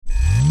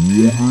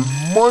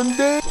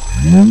Monday.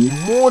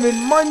 Morning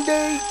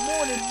Monday.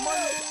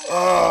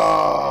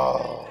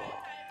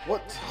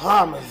 What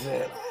time is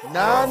it?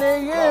 9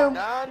 a.m.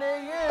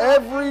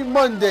 Every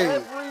Monday.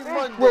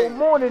 Intro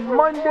Morning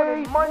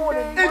Monday.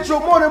 Intro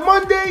Morning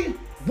Monday.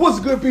 What's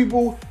good,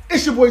 people?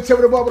 It's your boy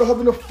Terry the Barber, the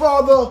husband, the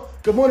father.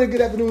 Good morning,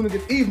 good afternoon, and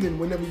good evening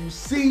whenever you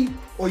see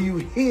or you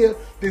hear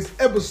this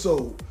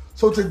episode.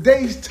 So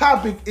today's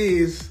topic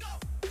is...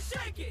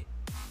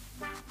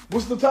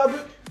 What's the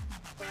topic?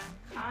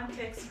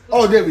 Context clues.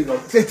 Oh, there we go.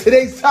 So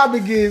today's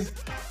topic is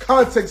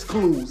context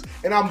clues.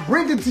 And I'm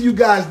bringing to you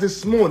guys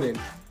this morning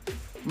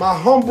my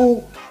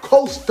humble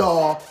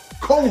co-star,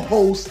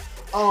 co-host,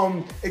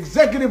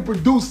 executive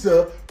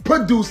producer,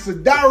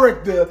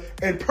 director,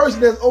 and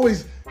person that's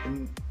always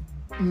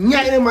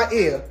nyatting in my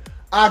ear.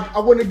 I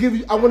want to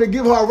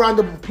give her a round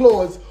of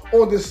applause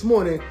on this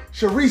morning.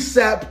 Sherece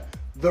Sapp,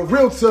 the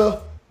realtor,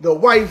 the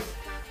wife,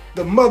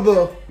 the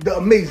mother, the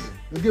amazing.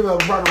 Let's give her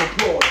a round of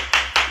applause.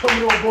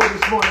 Coming on board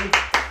this morning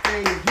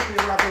and getting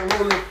it rock and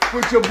rolling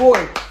with your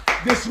boy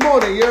this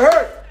morning. You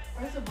heard?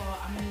 First of all,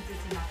 I'm going to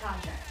see my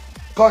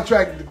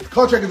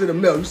Contract is in the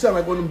mail. You sound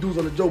like one of them dudes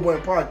on the Joe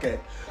Budden podcast.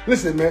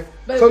 Listen, man.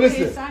 But so we listen.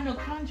 didn't sign no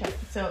contract,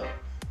 so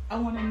I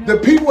want to know. The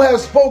people have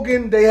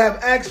spoken. They have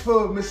asked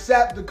for Miss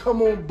Sapp to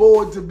come on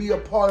board to be a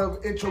part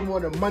of Intro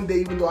Morning Monday,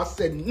 even though I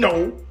said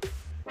no.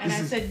 And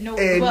I said no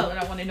as well, and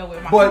I want to know where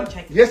my contract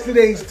is. But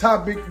yesterday's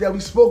topic that we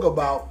spoke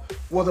about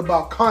was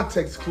about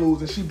context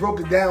clues, and she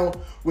broke it down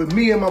with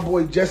me and my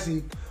boy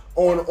Jesse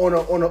on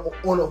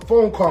a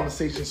phone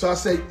conversation. So I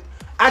said,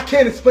 I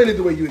can't explain it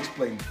the way you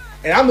explain it.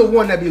 And I'm the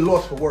one that be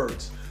lost for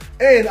words.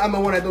 And I'm the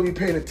one that don't be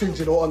paying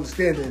attention or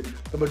understanding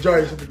the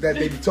majority of something that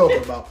they be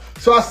talking about.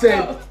 So I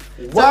said,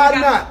 why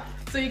not?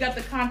 So you got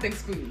the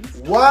context clues.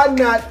 Why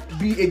not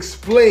be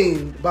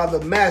explained by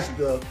the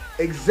master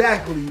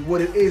exactly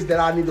what it is that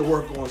I need to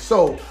work on?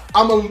 So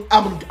I'm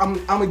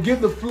gonna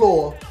give the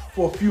floor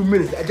for a few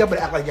minutes. Y'all better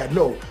act like y'all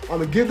know. I'm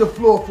gonna give the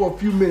floor for a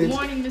few minutes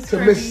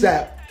to Miss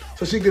Sapp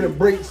so she can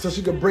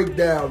break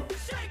down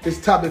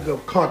this topic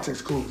of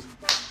context clues.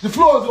 The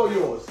floor is all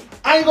yours.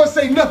 I ain't gonna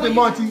say nothing,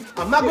 Monty.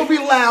 I'm not gonna be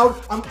loud.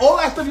 All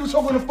that stuff you was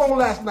talking on the phone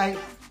last night.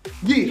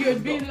 Yeah. You're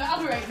being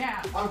loud right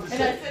now. And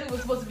saying. I said it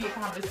was supposed to be a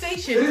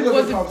conversation.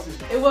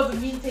 It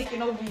wasn't me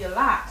taking over your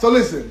life. So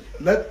listen,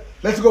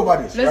 let's go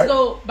by this. Let's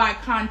go by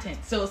content.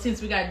 So since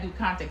we gotta do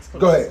context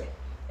clues. Go ahead.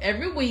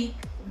 Every week,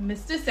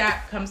 Mr.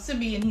 Sapp comes to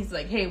me and he's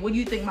like, hey, what do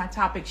you think my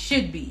topic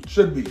should be?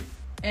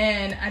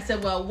 And I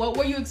said, well, what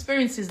were your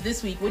experiences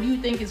this week? What do you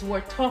think is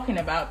worth talking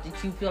about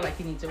that you feel like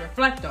you need to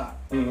reflect on?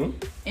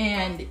 Mm-hmm.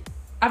 And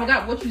I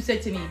forgot what you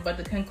said to me, but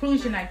the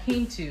conclusion I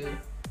came to,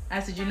 I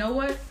said, you know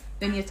what?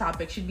 Then your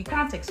topic should be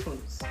context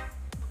clues.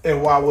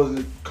 And why was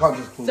it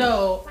context clues?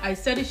 So I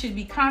said it should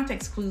be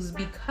context clues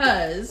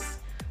because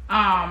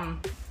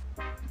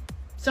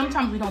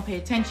sometimes we don't pay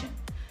attention.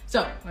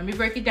 So let me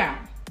break it down.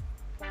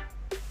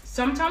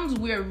 Sometimes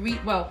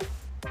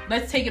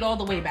let's take it all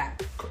the way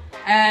back.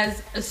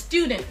 As a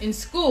student in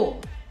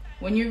school,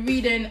 when you're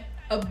reading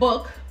a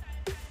book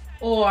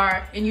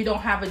and you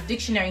don't have a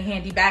dictionary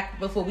handy, back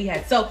before we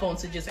had cell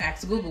phones to just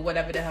ask Google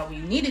whatever the hell we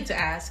needed to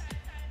ask,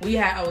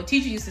 our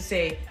teacher used to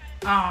say,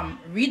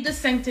 read the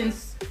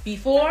sentence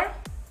before,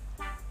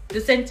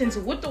 the sentence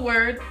with the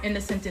word, and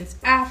the sentence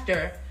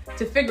after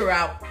to figure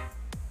out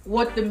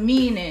what the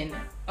meaning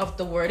of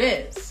the word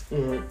is,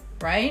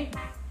 right?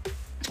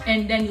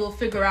 And then you'll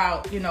figure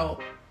out,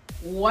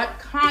 what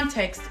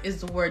context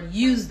is the word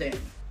used in.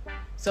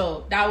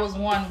 So that was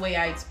one way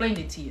I explained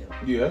it to you.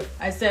 Yeah.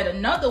 I said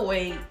another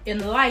way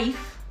in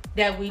life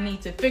that we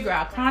need to figure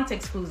out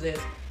context clues is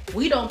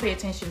we don't pay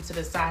attention to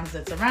the signs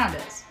that surround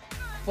us.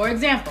 For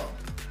example,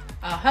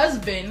 a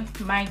husband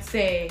might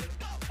say,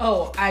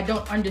 oh, I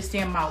don't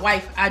understand my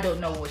wife. I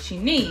don't know what she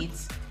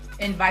needs.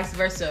 And vice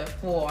versa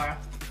for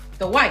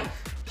the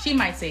wife. She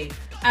might say,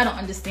 I don't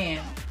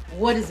understand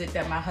what is it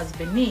that my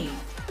husband needs.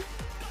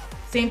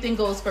 Same thing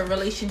goes for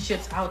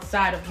relationships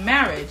outside of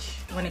marriage.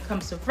 When it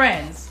comes to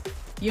friends,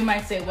 you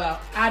might say, well,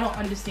 I don't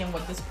understand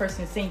what this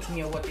person is saying to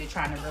me or what they're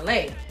trying to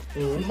relay.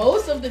 Mm-hmm.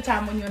 Most of the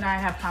time when you and I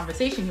have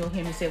conversation, you'll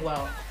hear me say,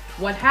 well,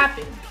 what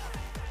happened?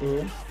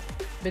 Mm-hmm.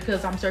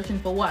 Because I'm searching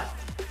for what?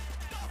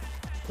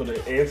 For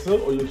the answer,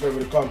 or you're searching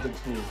for the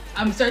context clues?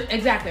 I'm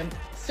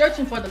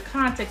searching for the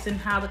context and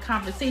how the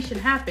conversation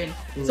happened,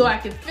 so I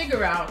can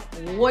figure out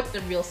what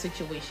the real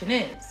situation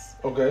is.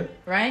 Okay.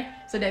 Right?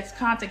 So that's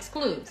context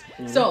clues.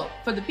 Mm-hmm. So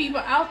for the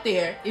people out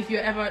there, if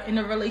you're ever in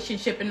a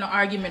relationship, in an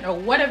argument, or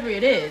whatever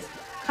it is,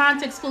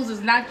 context clues is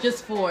not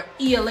just for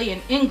ELA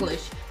and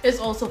English, it's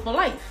also for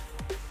life.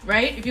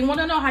 Right? If you want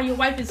to know how your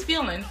wife is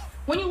feeling,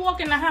 when you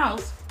walk in the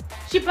house,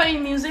 she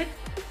playing music,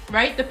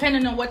 right?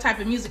 Depending on what type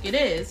of music it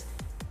is,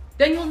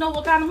 then you'll know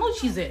what kind of mood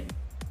she's in.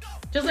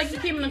 Just like he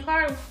came in the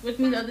car with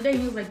me the other day,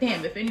 he was like,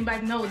 damn, if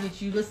anybody knows that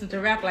you listen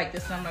to rap like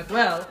this, and I'm like,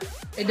 well,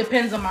 it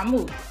depends on my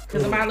mood.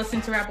 Because am I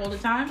listening to rap all the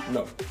time?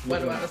 No. What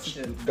do I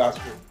listen to?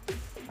 Gospel.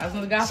 I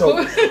listen to gospel?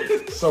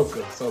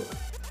 Soca.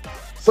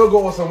 Soca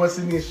also wants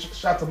to me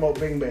Shot 'em Up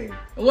Bing Bang.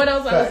 What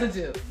else I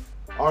listen to?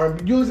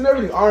 R&B. You listen to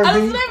everything. R&B. I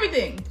listen to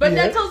everything. But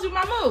that tells you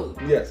my mood.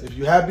 Yes. If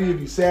you're happy, if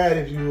you're sad,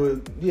 if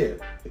you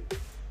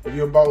if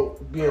you're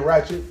about being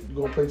ratchet, you're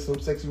going to play some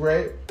Sexy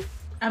Red.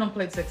 I don't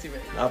play Sexy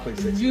Red. I play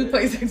Sexy Red. You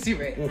play Sexy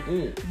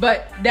Red.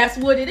 But that's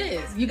what it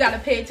is. You got to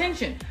pay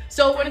attention.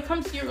 So when it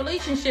comes to your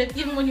relationship,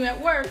 even when you're at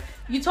work,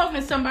 you're talking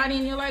to somebody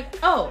and you're like,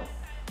 oh,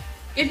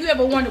 if you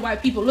ever wonder why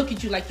people look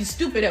at you like you're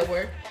stupid at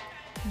work,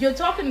 you're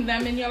talking to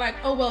them and you're like,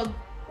 oh, well,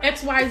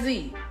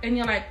 XYZ. And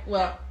you're like,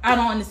 well, I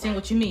don't understand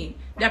what you mean.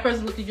 That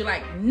person looked at you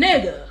like,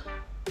 nigga,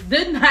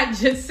 didn't I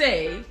just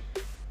say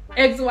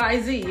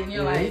XYZ? And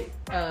you're like,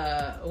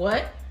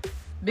 what?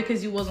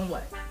 Because you wasn't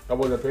what? I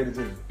wasn't paying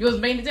attention. You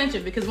wasn't paying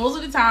attention because most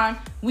of the time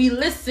we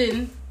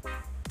listen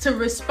to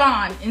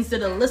respond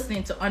instead of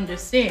listening to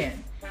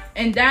understand.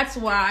 And that's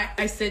why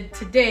I said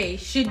today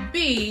should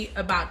be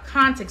about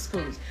context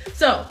clues.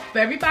 So for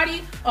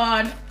everybody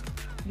on,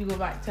 you go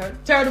by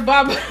Terror the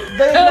Barber.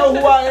 They know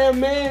who I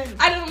am, man.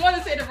 I didn't want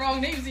to say the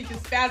wrong name so you can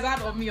spaz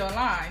out on me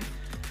online.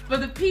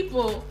 But the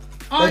people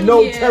on that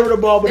know here, Terror the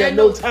Barber, that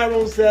know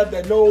Tyrone Sapp,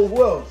 that know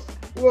who else?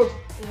 Who else?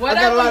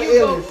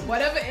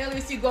 Whatever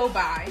alias you go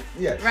by,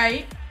 yes.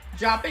 Right?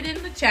 Drop it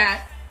in the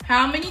chat.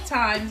 How many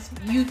times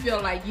you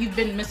feel like you've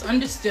been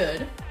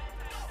misunderstood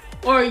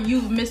or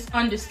you've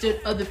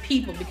misunderstood other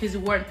people because you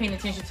weren't paying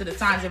attention to the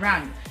signs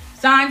around you.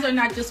 Signs are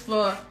not just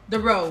for the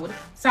road.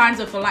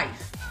 Signs are for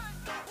life.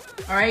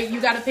 All right?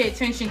 You got to pay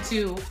attention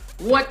to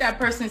what that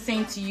person is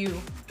saying to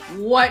you,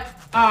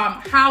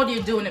 how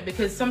they're doing it,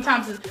 because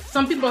sometimes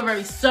some people are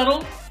very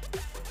subtle.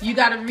 You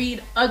got to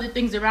read other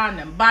things around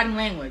them, body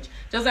language.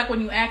 Just like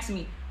when you ask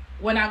me,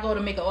 when I go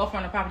to make an offer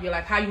on a property, you're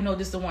like, how you know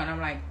this is the one?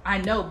 I'm like, I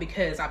know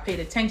because I paid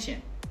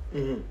attention.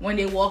 When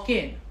they walk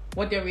in,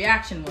 what their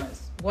reaction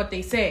was, what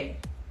they say.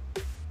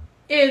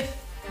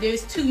 If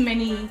there's too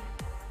many,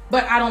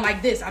 but I don't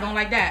like this, I don't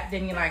like that,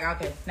 then you're like,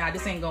 okay, nah,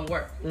 this ain't gonna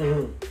work.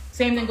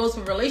 Same thing goes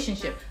for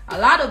relationship. A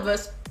lot of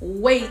us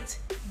wait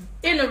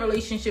in a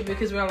relationship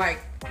because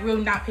we're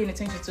not paying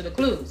attention to the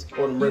clues.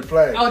 Or them red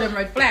flags. Oh, them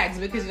red flags,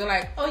 because you're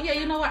like, oh yeah,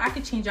 you know what, I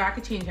could change her, I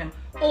could change him.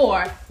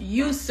 Or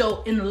you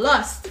so in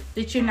lust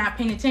that you're not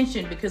paying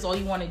attention because all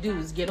you want to do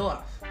is get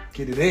off.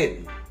 Get it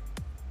in.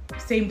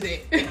 Same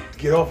thing.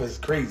 Get off is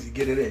crazy.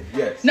 Get it in.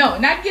 Yes. No,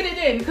 not get it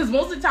in, because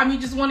most of the time you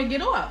just want to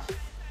get off.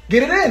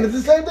 Get it in. It's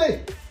the same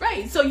thing.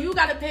 Right. So you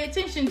got to pay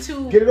attention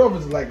to. Get it off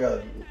is like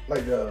a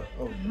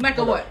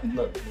what?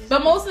 Look.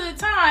 But most of the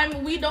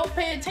time we don't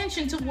pay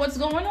attention to what's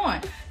going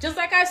on. Just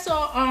like I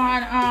saw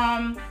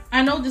on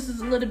I know this is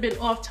a little bit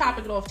off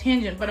topic, off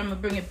tangent, but I'm gonna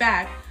bring it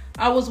back.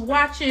 I was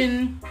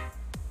watching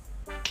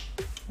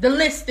the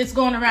list that's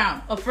going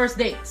around of first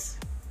dates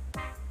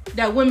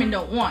that women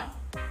don't want.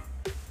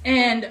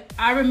 And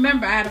I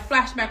remember I had a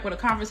flashback with a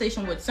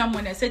conversation with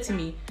someone that said to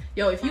me,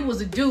 yo, if you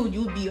was a dude,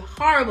 you'd be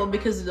horrible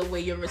because of the way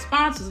your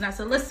response was. And I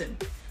said, listen,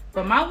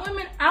 for my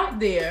women out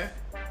there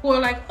who are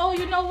like, oh,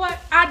 you know what?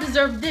 I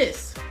deserve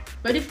this.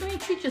 But if you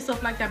ain't treat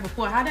yourself like that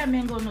before, how that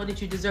man gonna know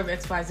that you deserve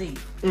XYZ?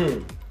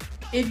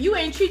 If you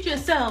ain't treat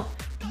yourself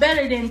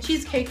better than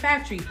Cheesecake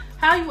Factory,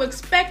 how you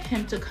expect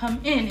him to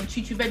come in and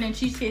treat you better than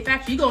Cheesecake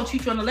Factory? He gonna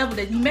treat you on the level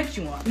that he met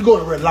you on. You go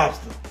to Red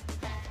Lobster.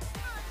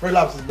 Red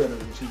Lobster's better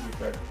than Cheesecake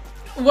Factory.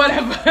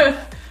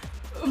 Whatever.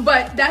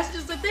 But that's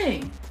just the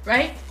thing,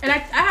 right? And I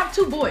have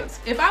 2 boys.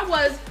 If I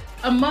was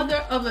a mother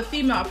of a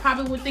female, I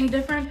probably would think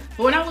different.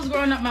 But when I was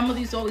growing up, my mother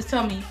used to always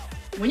tell me,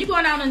 when you're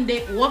going out on a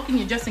date, walk in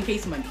your just in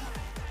case money.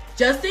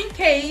 Just in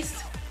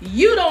case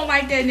you don't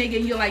like that nigga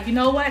and you're like, you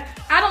know what?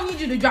 I don't need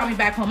you to drop me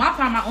back home. I'll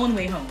find my own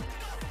way home.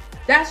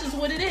 That's just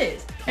what it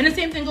is. And the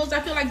same thing goes,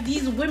 I feel like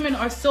these women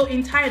are so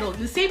entitled.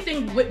 The same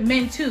thing with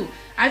men too.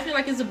 I feel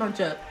like it's a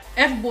bunch of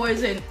F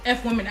boys and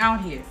F women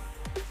out here.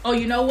 Oh,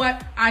 you know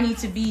what? I need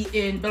to be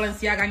in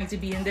Balenciaga. I need to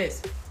be in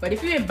this. But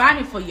if you ain't buying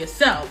it for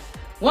yourself,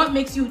 what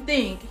makes you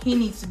think he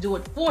needs to do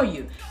it for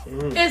you?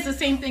 It's the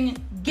same thing.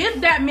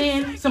 Give that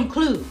man some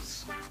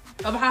clues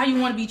of how you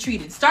want to be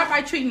treated. Start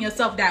by treating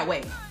yourself that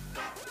way.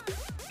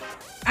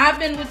 I've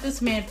been with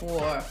this man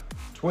for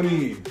 20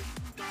 years.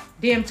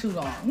 Damn too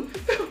long.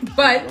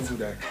 But don't do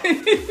that.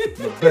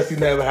 The best thing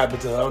that ever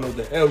happened to her. I don't know what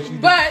the hell she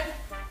did. But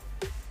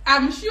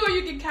I'm sure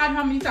you can count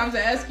how many times I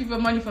ask you for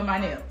money for my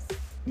nails.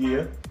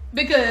 Yeah.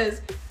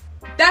 Because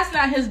that's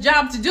not his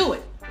job to do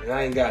it. And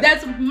I ain't got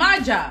That's my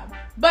job.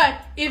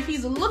 But if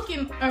he's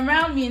looking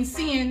around me and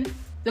seeing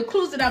the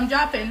clues that I'm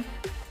dropping,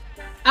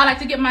 I like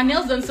to get my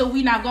nails done so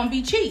we not gonna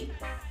be cheap.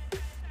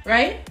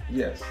 Right?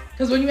 Yes.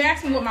 Because when you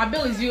ask me what my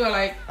bill is, you are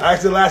like... I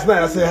asked her last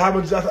night, I said, how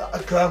much,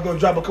 because I was going to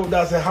drop a couple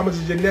dollars, I said, how much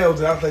is your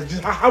nails? And I was like,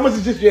 just, how much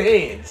is just your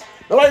hands?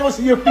 Nobody wants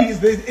to see your feet,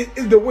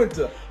 it's the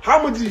winter.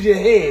 How much is your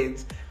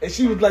hands? And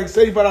she was like,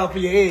 $75 for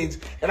your hands.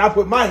 And I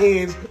put my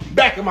hands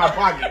back in my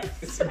pocket.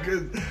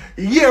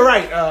 Yeah,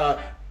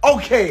 right.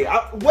 Okay.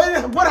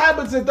 What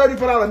happened to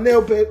 $35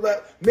 nail pet,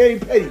 Mary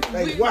Petty?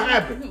 Like, what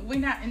happened? We're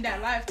not in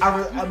that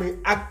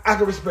lifetime. I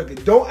can respect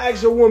it. Don't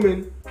ask your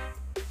woman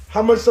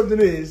how much something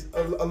is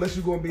unless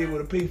you're going to be able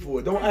to pay for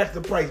it. Don't ask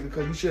the price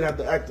because you shouldn't have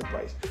to ask the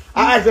price.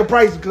 I asked the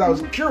price because I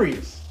was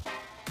curious.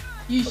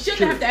 You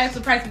shouldn't have to ask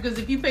the price, because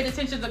if you paid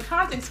attention to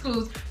context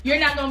clues, you're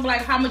not gonna be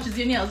like, how much is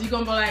your nails? You're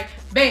gonna be like,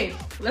 babe,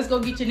 let's go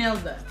get your nails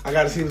done. I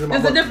gotta see what's in my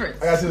budget. There's a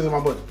difference. I gotta see what's in my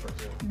budget first.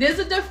 Yeah. There's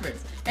a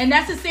difference. And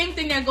that's the same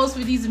thing that goes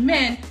for these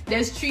men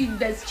that's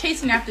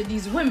chasing after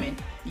these women.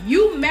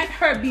 You met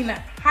her being a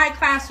high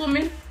class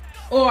woman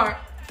or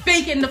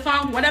faking the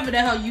funk,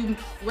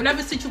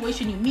 whatever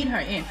situation you meet her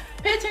in.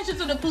 Pay attention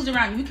to the clues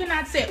around you. You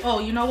cannot say, oh,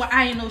 you know what,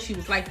 I didn't know she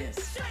was like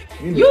this.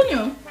 You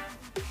knew.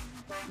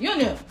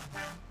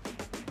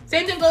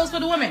 Same thing goes for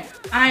the women.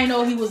 I didn't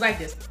know he was like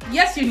this.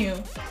 Yes, you knew,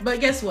 but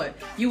guess what?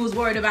 You was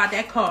worried about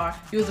that car.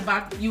 You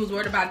was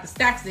worried about the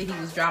stacks that he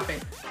was dropping.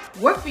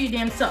 Work for your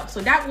damn self.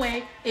 So that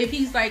way, if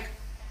he's like,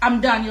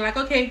 I'm done, you're like,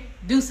 okay,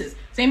 deuces.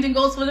 Same thing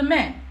goes for the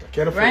men. I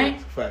can't afford it.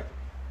 It's a fact.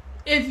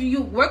 If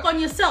you work on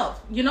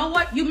yourself, you know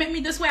what? You met me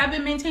this way. I've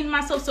been maintaining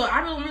myself, so I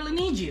don't really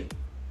need you.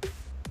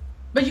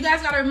 But you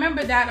guys got to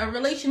remember that a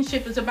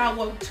relationship is about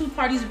what two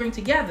parties bring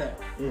together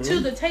to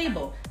the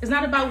table. It's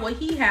not about what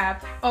he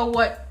have or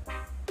what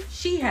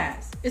she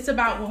has. It's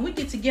about when we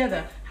get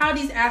together, how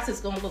these assets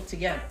going to look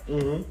together.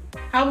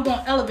 How we going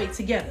to elevate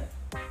together.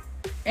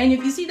 And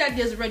if you see that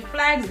there's red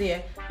flags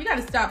there, you got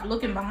to stop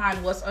looking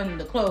behind what's under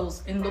the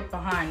clothes and look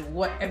behind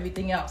what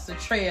everything else, the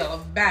trail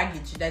of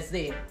baggage that's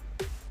there.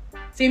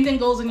 Same thing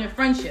goes in your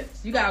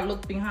friendships. You got to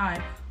look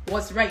behind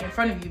what's right in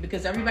front of you,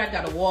 because everybody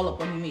got a wall up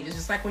when you meet. It's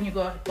just like when you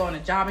go on a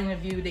job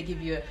interview, they give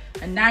you a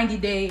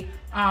 90-day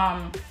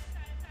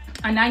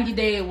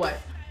what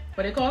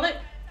they call it?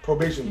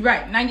 Probation.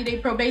 Right, 90-day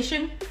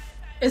probation.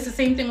 It's the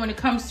same thing when it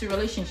comes to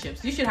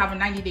relationships. You should have a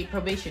 90-day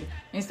probation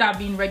and stop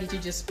being ready to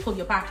just pull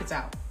your pockets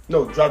out.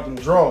 No, drop them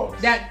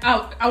drawers.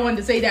 I wanted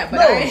to say that, but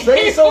no,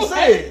 say it.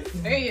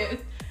 Say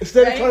it.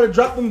 Instead of trying to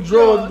drop them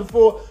drawers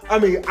before, I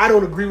mean, I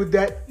don't agree with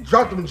that.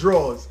 Drop them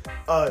drawers.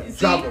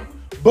 Drop them.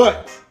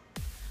 But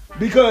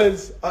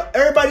because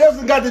everybody else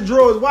has got the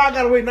drawers, why I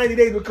gotta wait 90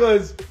 days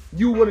because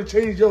you want to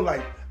change your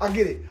life? I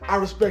get it. I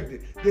respect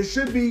it. There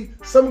should be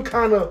some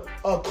kind of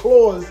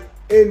clause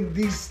in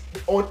these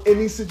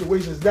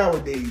situations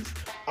nowadays.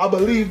 I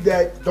believe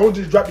that don't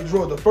just drop the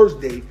drawers the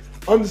first day.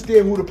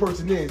 Understand who the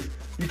person is,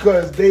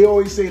 because they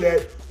always say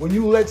that when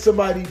you let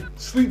somebody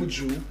sleep with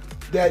you,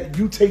 that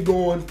you take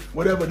on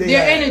whatever they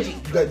their have. Energy.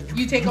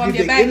 You take on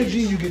their baggage.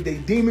 Energy. You get their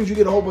demons. You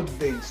get a whole bunch of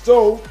things.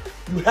 So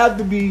you have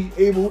to be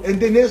able. And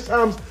then there's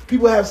times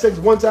people have sex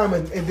one time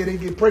and then they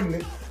get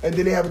pregnant and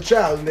then they have a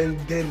child and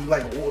then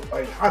like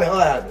how the hell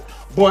that happened?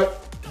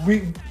 But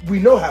we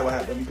know how it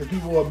happened because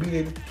people are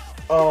being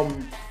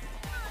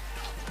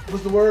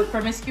what's the word?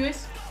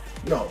 Promiscuous?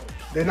 No,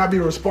 they're not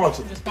being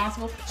responsible.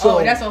 Responsible?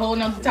 So that's a whole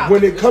nother topic.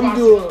 When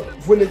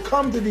it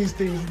comes to these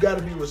things, you got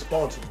to be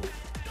responsible.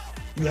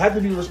 You have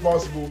to be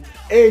responsible,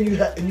 and you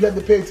have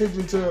to pay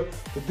attention to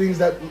the things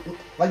that,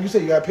 like you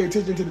said, you got to pay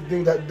attention to the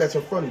things that's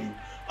in front of you.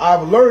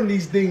 I've learned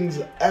these things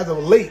as of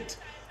late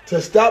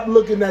to stop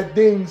looking at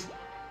things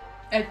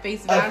at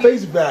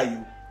face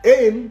value.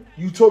 And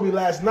you told me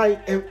last night,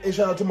 and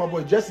shout out to my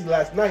boy Jesse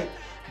last night,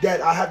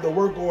 that I have to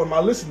work on my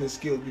listening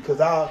skills because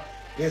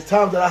there's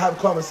times that I have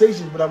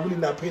conversations, but I'm really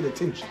not paying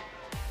attention.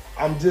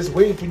 I'm just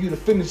waiting for you to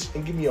finish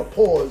and give me a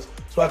pause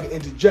so I can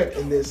interject,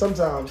 and then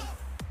sometimes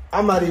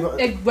I'm not even.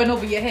 It went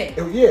over your head.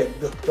 Yeah,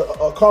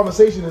 the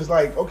conversation is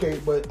like, okay,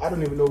 but I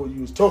don't even know what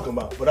you was talking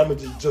about. But I'm gonna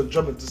just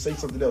jump in to say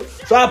something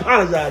else. So I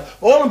apologize.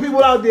 All the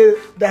people out there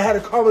that had a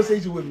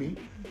conversation with me,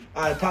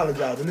 I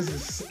apologize. And this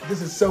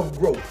is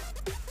self-growth.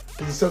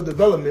 This is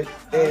self-development,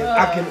 and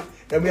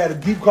And we had a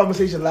deep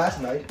conversation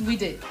last night. We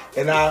did.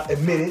 And I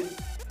admitted,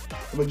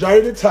 the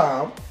majority of the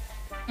time,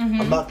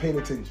 I'm not paying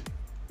attention.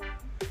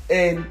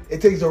 And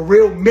it takes a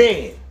real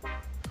man,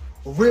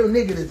 a real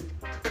nigga to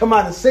come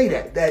out and say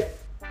that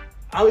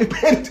I ain't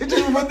paying attention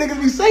to what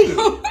niggas be saying.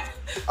 Monty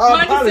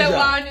said,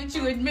 why aren't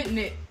you admitting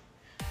it?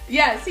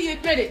 Yes, he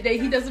admitted that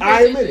he doesn't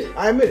pay attention.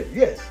 I admit it,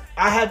 yes.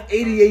 I have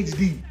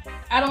ADHD.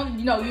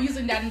 You're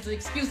using that as an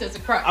excuse, as a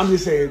crutch. I'm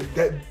just saying,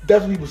 that's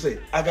what people say.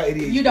 I got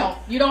ADHD. You don't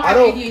have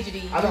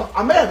ADHD.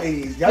 I may have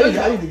ADHD.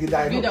 I need to get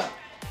diagnosed.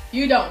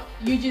 You don't.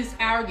 You just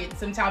arrogant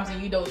sometimes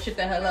and you don't shut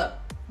the hell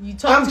up.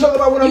 I'm talking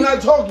about when I'm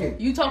not talking.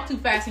 You talk too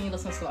fast and you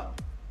listen slow.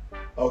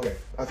 Okay,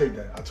 I take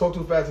that. I talk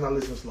too fast and I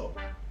listen slow.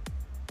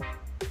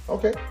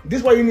 Okay. This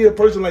is why you need a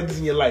person like this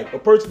in your life. A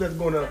person that's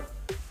going to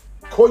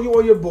call you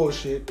on your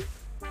bullshit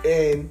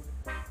and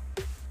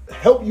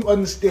help you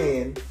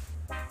understand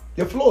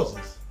your flaws.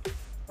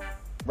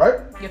 Right?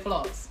 Your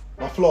flaws.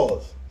 My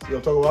flaws. See what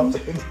I'm talking about?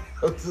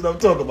 That's what I'm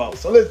talking about.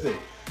 So listen,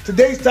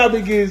 today's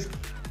topic is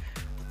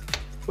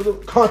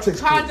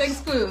context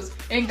clues.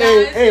 And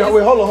guys, hey,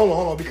 wait, hold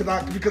on,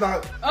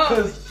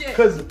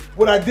 because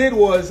what I did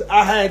was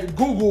I had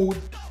Googled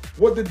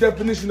what the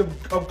definition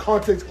of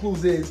context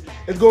clues is.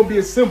 It's going to be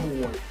a simple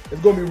one.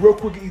 It's going to be real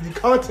quick and easy.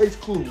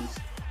 Context clues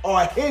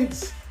are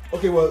hints.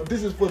 Okay, well,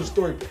 this is for the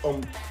story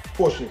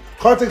portion.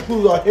 Context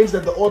clues are hints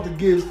that the author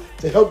gives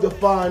to help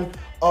define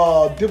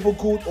a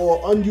difficult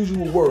or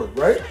unusual word,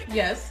 right?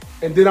 Yes.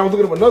 And then I was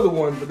looking up another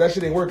one, but that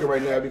shit ain't working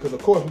right now because,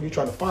 of course, when you're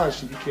trying to find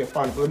shit, you can't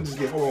find it. But let me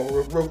just hold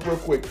on real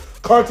quick.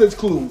 Context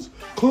clues.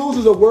 Clues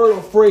is a word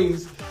or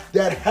phrase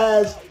that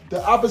has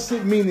the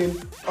opposite meaning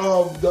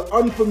of the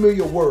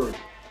unfamiliar word.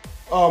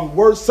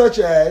 Words such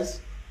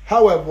as,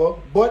 however,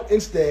 but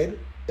instead,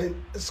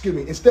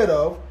 instead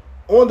of,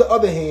 on the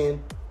other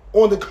hand,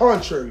 on the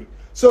contrary.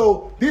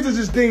 So these are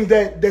just things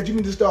that you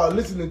need to start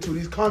listening to.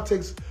 These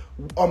context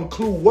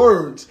clue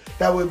words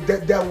that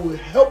will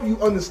help you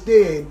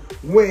understand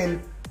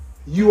when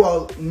you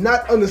are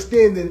not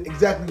understanding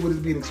exactly what is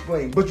being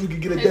explained, but you can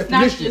get a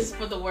definition. It's not just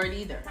for the word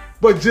either,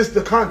 but just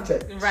the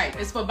context. Right.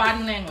 It's for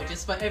body language.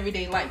 It's for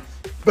everyday life.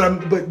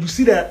 But you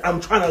see that I'm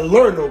trying to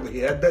learn over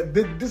here.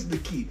 This is the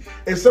key.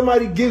 If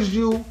somebody gives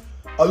you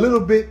a little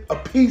bit, a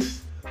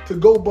piece to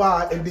go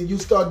by, and then you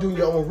start doing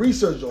your own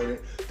research on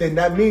it, then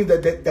that means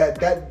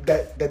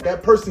that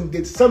person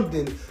did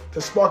something to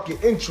spark your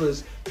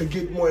interest to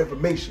get more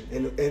information.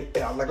 And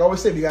like I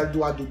always say, we got to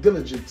do our due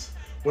diligence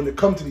when it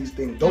comes to these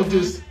things. Don't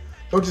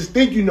just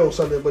think you know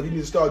something, but you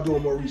need to start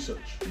doing more research.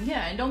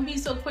 Yeah, and don't be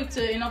so quick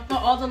to, for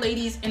all the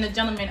ladies and the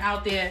gentlemen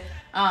out there,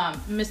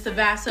 Mr.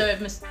 Vassar,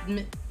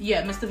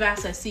 Mr.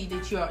 Vassar, I see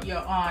that you're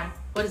on,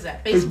 what is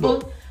that,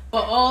 Facebook?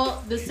 For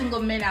all the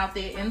single men out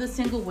there and the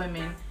single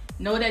women,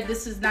 know that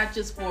this is not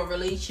just for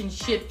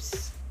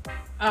relationships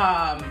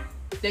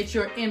that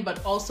you're in,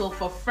 but also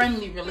for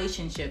friendly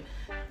relationship.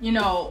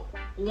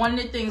 One of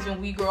the things when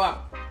we grow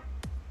up,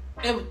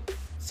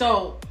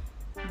 so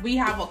we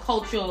have a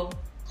cultural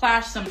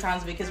clash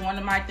sometimes, because one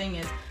of my thing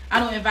is I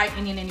don't invite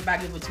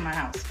anybody over to my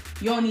house.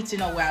 You don't need to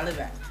know where I live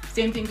at.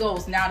 Same thing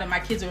goes now that my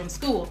kids are in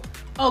school.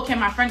 Oh, can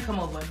my friend come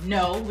over?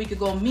 No, we could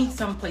go meet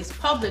someplace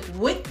public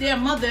with their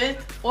mother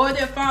or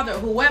their father,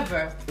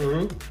 whoever,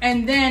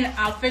 and then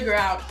I'll figure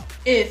out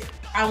if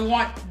I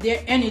want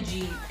their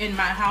energy in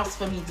my house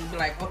for me to be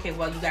like, okay,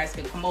 well, you guys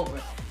can come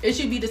over. It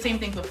should be the same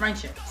thing for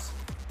friendships,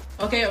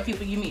 okay, or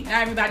people you meet.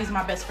 Not everybody's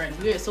my best friend.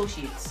 We're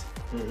associates.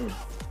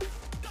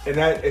 And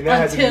that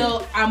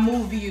until I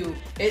move you,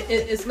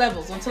 it's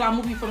levels. Until I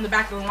move you from the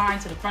back of the line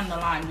to the front of the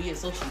line, we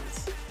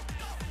associates.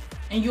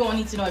 And you don't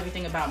need to know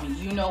everything about me.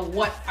 You know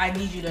what I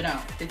need you to know.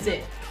 That's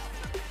it.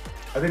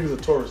 I think it's a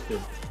tourist thing.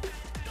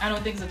 I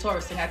don't think it's a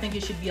tourist thing. I think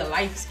it should be a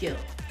life skill.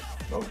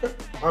 Okay.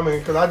 I mean,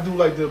 because I do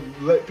like to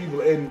let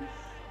people in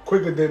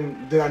quicker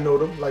than I know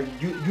them. Like,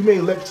 you may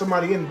let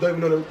somebody in and don't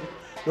even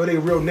know their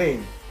real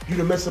name. You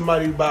done met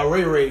somebody by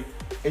Ray,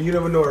 and you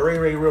never know what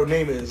Ray's real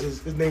name is.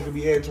 His name could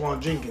be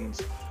Antoine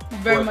Jenkins.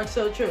 Very much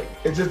so true.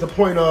 It's just the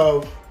point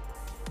of,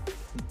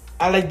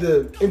 I like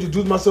to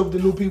introduce myself to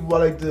new people. I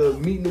like to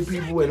meet new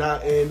people,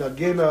 and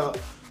again,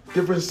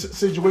 different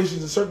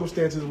situations and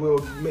circumstances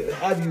will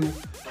have you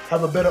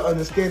have a better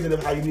understanding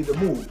of how you need to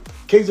move.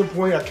 Case in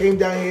point, I came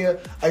down here,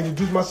 I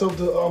introduced myself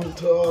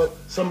to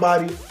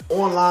somebody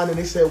online, and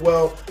they said,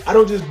 well, I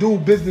don't just do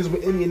business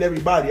with any and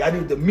everybody. I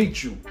need to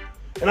meet you.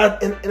 And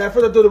at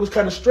first I thought it was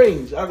kind of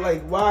strange. I was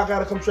like, why I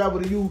gotta come travel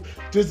to you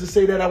just to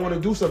say that I want to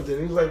do something?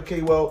 And he was like,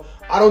 okay, well,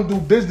 I don't do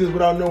business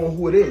without knowing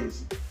who it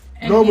is.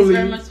 And normally, he's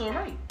very much so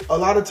right. A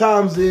lot of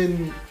times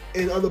in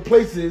other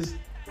places,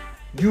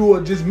 you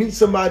will just meet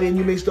somebody and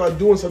you may start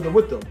doing something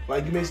with them.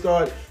 Like, you may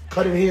start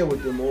cutting hair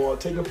with them, or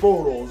taking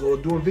photos, or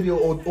doing video,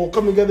 or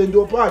come together and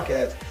do a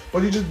podcast.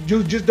 But you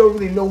just don't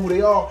really know who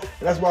they are,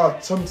 and that's why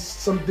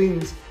some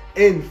things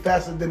end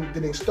faster than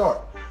they start.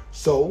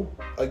 So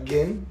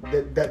again,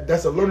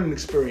 that's a learning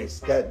experience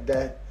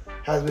that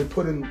has been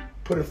put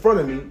in front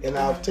of me, and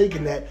I've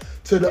taken that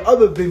to the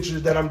other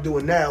ventures that I'm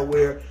doing now,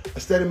 where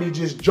instead of me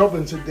just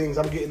jumping to things,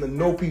 I'm getting to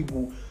know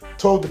people,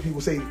 talk to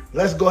people, say,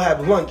 let's go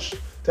have lunch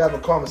to have a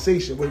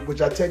conversation, which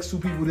I text 2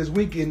 people this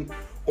weekend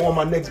on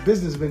my next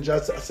business venture. I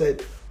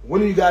said,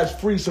 when are you guys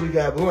free so we can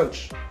have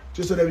lunch?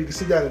 Just so that we can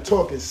sit down and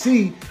talk and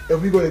see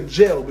if we go to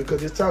jail,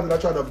 because it's time that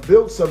I try to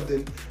build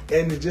something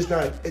and it's just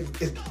not,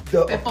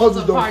 the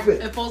puzzles don't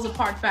fit. It falls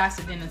apart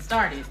faster than it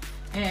started.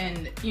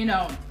 And,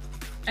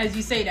 as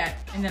you say that,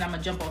 and then I'm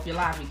going to jump off your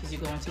live because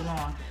you're going too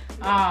long.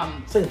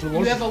 Saying too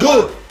long.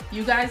 Good.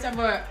 You guys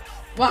ever,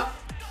 well,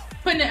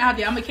 putting it out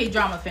there, I'm a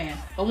K-drama fan.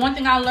 But one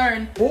thing I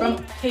learned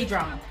from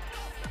K-drama.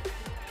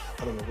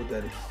 I don't know what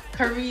that is.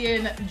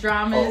 Korean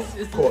dramas.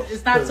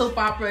 It's not soap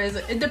operas.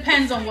 It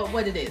depends on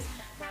what it is.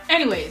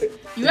 Anyways,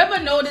 you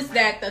ever notice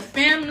that the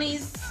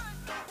families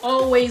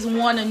always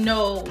want to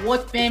know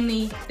what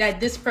family that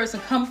this person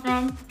come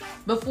from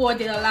before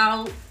they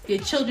allow their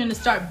children to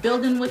start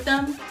building with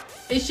them?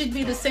 It should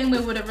be the same way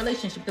with a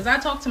relationship, because I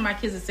talk to my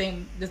kids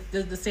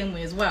the same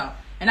way as well.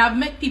 And I've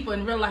met people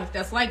in real life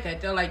that's like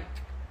that. They're like,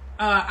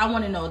 I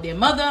want to know their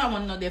mother, I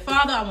want to know their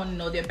father, I want to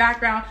know their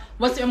background,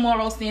 what's their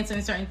moral stance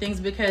on certain things,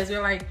 because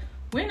they're like,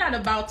 we're not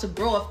about to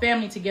grow a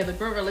family together,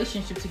 grow a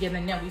relationship together,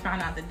 and then we find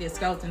out that there's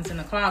skeletons in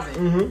the closet.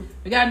 Mm-hmm.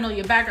 We got to know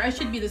your background. It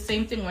should be the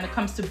same thing when it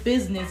comes to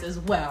business as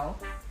well.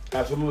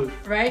 Absolutely.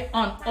 Right?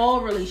 On all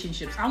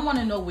relationships. I want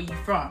to know where you're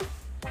from.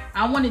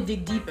 I want to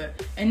dig deeper,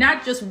 and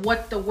not just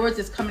what the words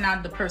is coming out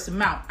of the person's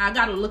mouth. I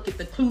got to look at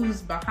the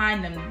clues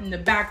behind them in the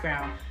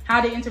background,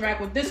 how they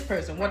interact with this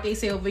person, what they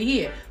say over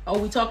here. Oh,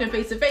 we talking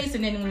face to face,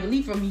 and then when you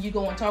leave from me, you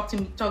go and talk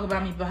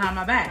about me behind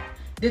my back.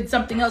 Did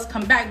something else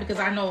come back because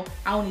I know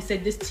I only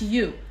said this to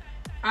you?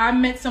 I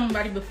met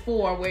somebody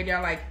before where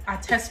they're like, I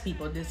test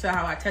people. This is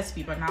how I test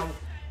people. And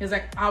it's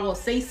like, I will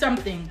say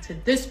something to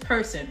this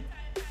person,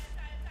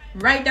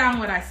 write down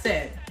what I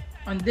said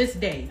on this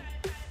day,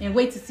 and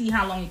wait to see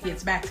how long it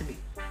gets back to me.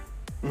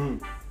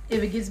 Mm.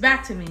 If it gets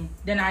back to me,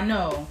 then I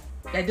know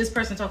that this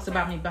person talks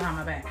about me behind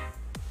my back.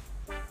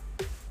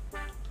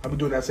 I be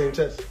doing that same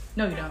test.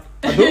 No, you don't.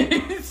 I do.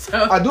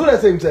 I do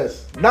that same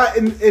test. Not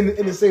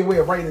in the same way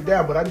of writing it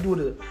down, but I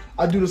do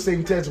the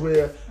same test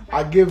where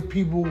I give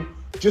people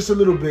just a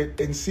little bit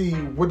and see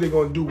what they're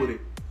gonna do with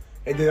it,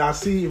 and then I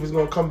see if it's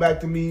gonna come back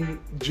to me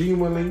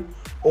genuinely,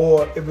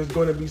 or if it's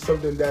gonna be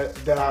something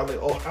that I like.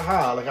 Oh,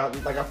 haha! Like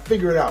I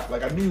figure it out.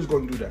 Like I knew he was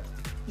gonna do that.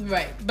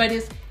 Right, but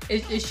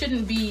it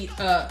shouldn't be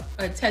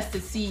a test to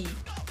see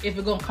if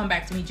it's gonna come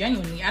back to me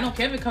genuinely. I don't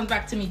care if it comes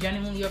back to me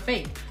genuinely or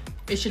fake.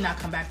 It should not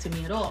come back to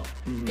me at all.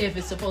 Mm-hmm. If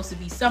it's supposed to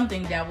be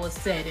something that was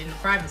said in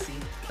privacy,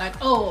 like,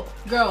 oh,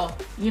 girl,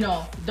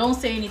 don't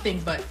say anything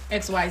but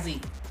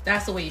XYZ.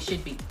 That's the way it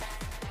should be.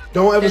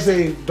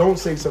 Don't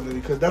say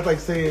something, because that's like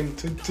saying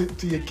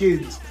to your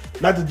kids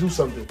not to do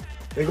something.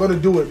 They're going to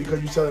do it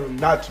because you're telling them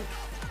not to.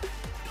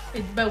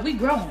 But we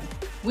grown.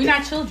 We're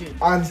not children.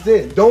 I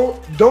understand.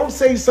 Don't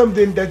say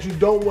something that you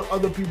don't want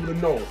other people to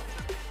know.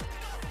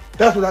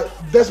 That's what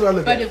I look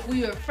at. But if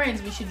we are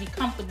friends, we should be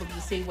comfortable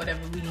to say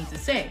whatever we need to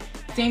say.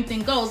 Same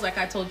thing goes, like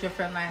I told your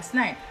friend last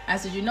night. I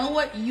said, you know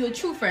what? You're a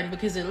true friend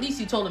because at least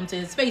you told him to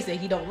his face that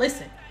he don't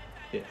listen.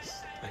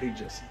 Yes. I hate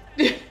Jesse.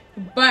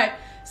 But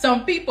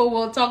some people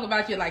will talk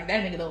about you like,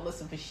 that nigga don't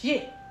listen for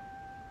shit.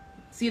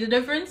 See the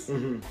difference?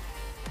 Mm-hmm.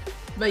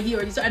 But he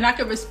already, and I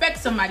can respect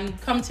somebody who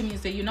come to me and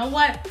say, you know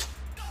what?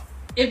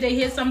 If they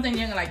hear something,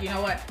 they're like, you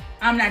know what?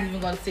 I'm not even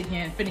going to sit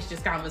here and finish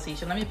this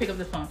conversation. Let me pick up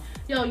the phone.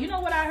 Yo, you know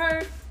what I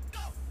heard?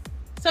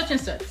 Such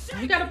and such.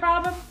 You got a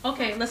problem?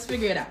 Okay, let's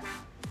figure it out.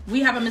 We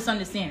have a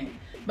misunderstanding.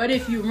 But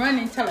if you run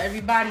and tell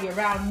everybody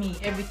around me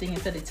everything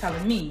instead of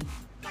telling me,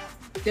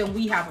 then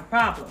we have a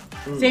problem.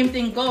 Same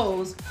thing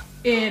goes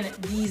in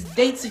these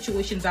date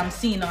situations I'm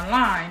seeing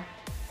online.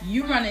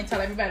 You run and tell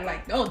everybody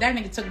like, oh, that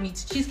nigga took me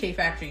to Cheesecake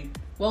Factory.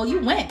 Well, you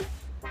went.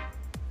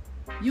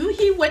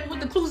 He went with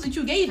the clues that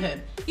you gave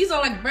him. These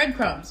are like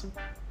breadcrumbs.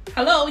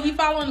 Hello, he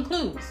following the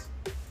clues.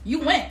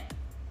 You went.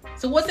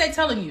 So what's that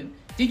telling you?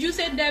 Did you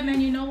say to that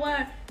man, you know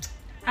what?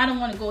 I don't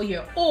want to go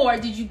here. Or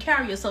did you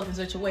carry yourself in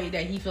such a way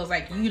that he feels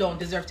like you don't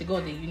deserve to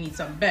go there? You need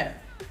something better.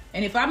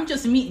 And if I'm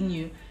just meeting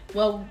you,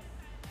 well,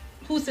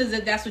 who says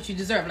that that's what you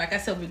deserve? Like I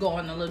said, we go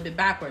on a little bit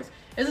backwards.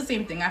 It's the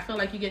same thing. I feel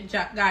like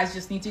guys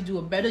just need to do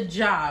a better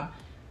job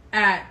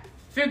at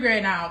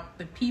figuring out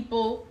the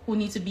people who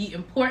need to be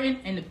important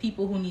and the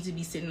people who need to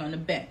be sitting on the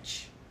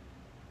bench.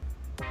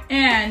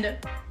 And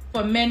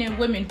for men and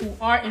women who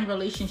are in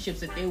relationships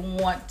that they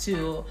want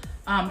to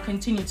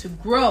continue to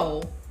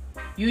grow,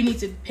 you need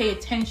to pay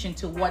attention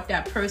to what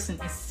that person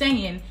is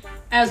saying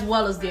as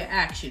well as their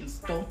actions.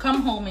 Don't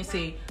come home and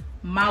say,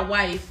 my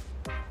wife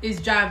is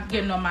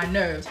getting on my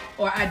nerves,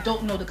 or I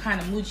don't know the kind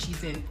of mood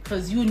she's in,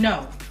 because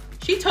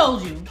she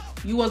told you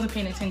you wasn't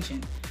paying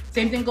attention.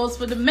 Same thing goes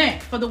for the men,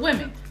 for the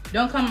women.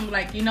 Don't come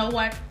like, you know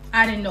what,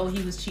 I didn't know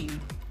he was cheating.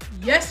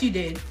 Yes, you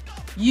did.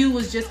 You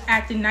was just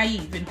acting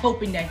naive and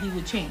hoping that he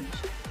would change.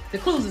 The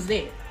clues is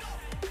there.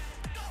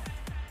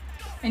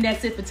 And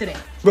that's it for today.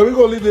 But we're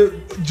going to leave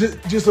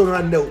it just on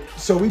that note.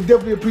 So we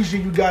definitely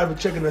appreciate you guys for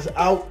checking us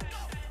out.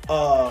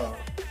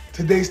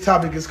 Today's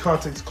topic is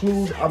context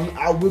clues.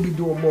 I will be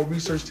doing more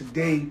research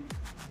today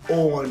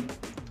on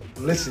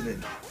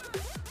listening.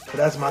 So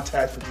that's my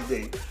task for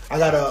today. I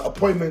got I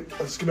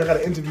got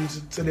an interview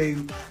today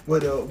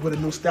with a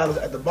new stylist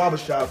at the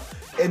barbershop.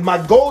 And my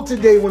goal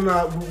today when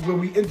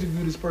we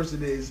interview this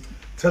person is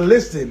to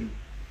listen.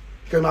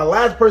 Because my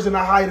last person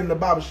I hired in the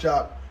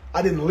barbershop,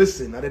 I didn't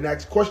listen. I didn't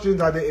ask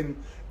questions.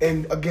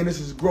 And again, this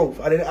is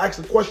growth. I didn't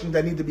ask the questions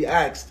that need to be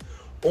asked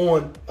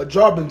on a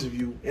job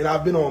interview. And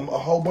I've been on a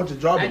whole bunch of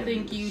job interviews. I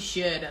think you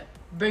should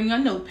bring a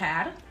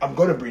notepad. I'm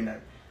going to bring that.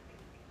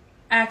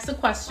 Ask the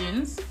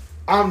questions.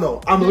 I'm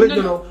not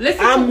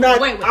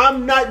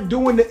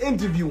doing the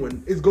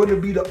interviewing. It's going to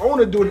be the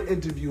owner doing the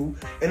interview,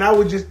 and I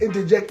would just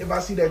interject if I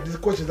see that this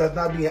question that's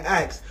not being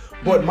asked.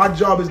 But my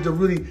job is to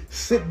really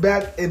sit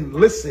back and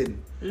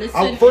listen.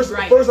 First,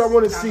 I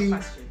want to see.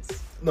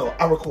 Questions. No,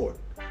 I record.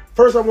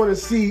 First, I want to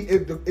see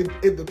if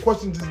the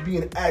questions is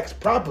being asked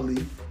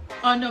properly.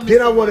 Oh no.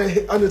 Then I want to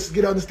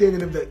get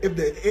understanding if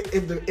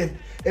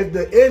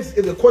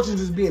the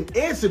questions is being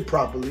answered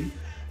properly.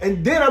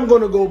 And then I'm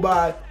going to go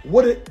by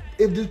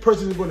if this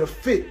person is going to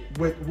fit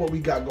with what we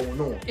got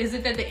going on. Is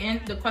it that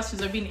the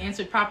questions are being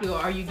answered properly, or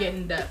are you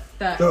getting the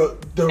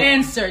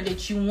answer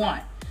that you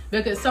want?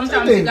 Because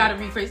sometimes you got to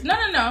rephrase.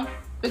 No.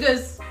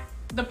 Because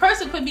the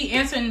person could be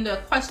answering the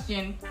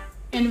question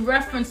in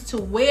reference to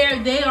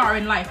where they are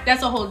in life.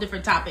 That's a whole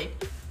different topic.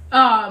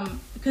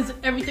 because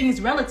everything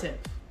is relative.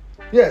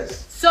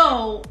 Yes.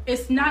 So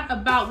it's not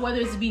about whether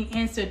it's being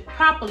answered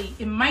properly.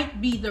 It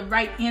might be the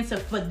right answer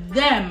for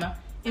them.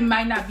 It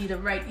might not be the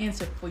right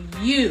answer for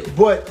you.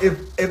 But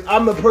if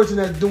I'm the person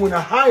that's doing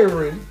the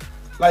hiring,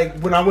 like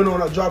when I went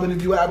on a job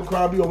interview at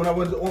Abercrombie, or when I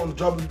went on a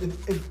job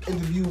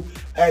interview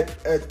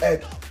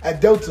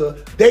at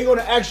Delta, they're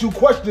gonna ask you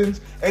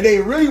questions, and they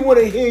really want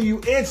to hear you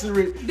answer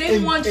it. They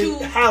want you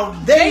how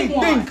they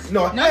think.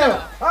 Want. No.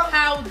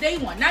 How they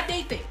want, not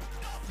they think.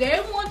 They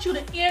want you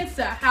to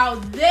answer how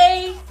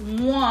they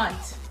want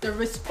the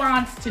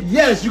response to be.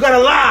 Yes, you gotta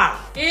lie.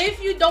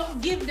 If you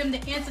don't give them the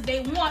answer they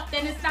want,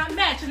 then it's not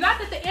matched. It's not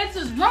that the answer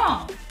is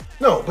wrong.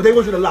 No, but they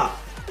want you to lie.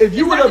 If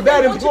you were a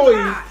bad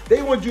employee,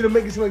 they want you to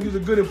make it seem like you're a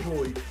good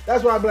employee.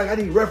 That's why I'm like, I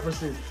need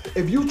references.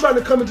 If you trying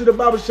to come into the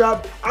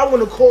barbershop, I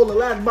want to call the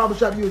last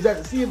barbershop you was at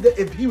to see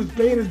if he was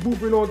paying his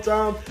blueprint on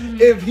time,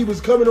 if he was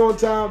coming on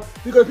time.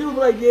 Because people be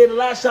like, yeah, the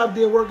last shop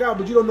didn't work out,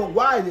 but you don't know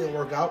why it didn't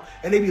work out.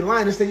 And they be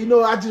lying and say, it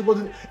just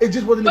wasn't a good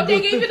fit. But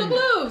they gave you the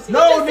clues.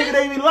 No, nigga,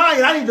 they be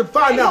lying. I need to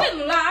find out. You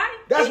didn't lie.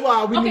 That's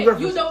why we need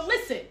references. You don't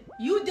listen.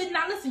 You did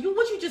not listen.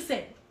 What you just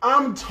said?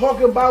 I'm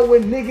talking about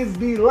when niggas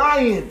be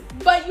lying.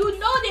 But you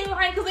know they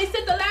lying because they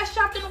said the last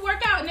shop didn't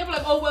work out. And they were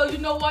like, oh, well, you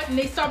know what? And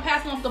they start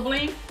passing off the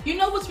blame. You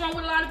know what's wrong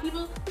with a lot of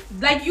people?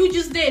 Like you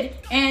just did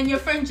and your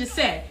friend just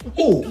said.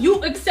 Ooh.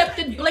 You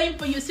accepted blame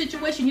for your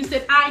situation. You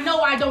said, I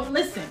know I don't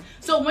listen.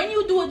 So when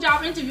you do a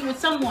job interview with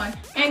someone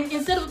and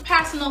instead of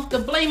passing off the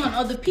blame on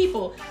other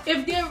people,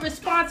 if their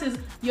response is,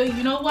 yo,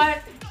 you know what?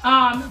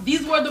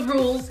 These were the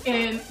rules,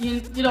 and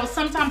you know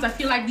sometimes I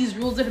feel like these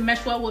rules didn't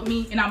mesh well with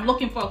me, and I'm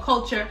looking for a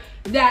culture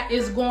that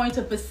is going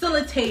to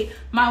facilitate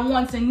my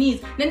wants and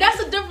needs. Then that's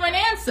a different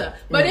answer.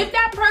 But if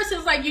that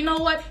person's like, you know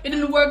what, it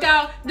didn't work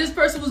out, this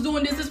person was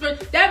doing this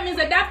person, that means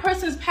that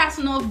person's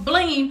passing off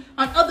blame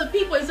on other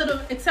people instead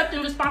of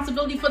accepting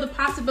responsibility for the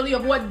possibility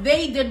of what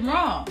they did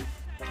wrong.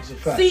 That's a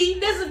fact. See,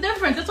 there's a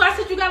difference. That's why I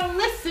said you gotta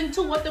listen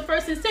to what the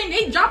person's saying.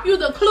 They drop you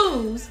the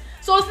clues,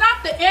 so it's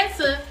not the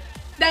answer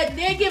that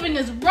they're giving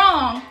is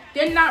wrong.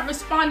 They're not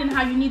responding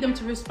how you need them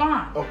to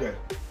respond. Okay.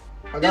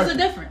 There's a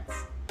difference.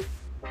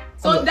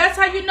 So that's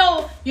how you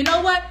know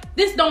what?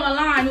 This don't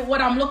align with what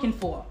I'm looking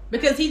for.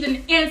 Because he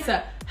didn't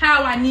answer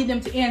how I need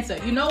them to answer.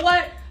 You know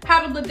what?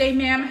 Have a good day,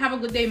 ma'am. Have a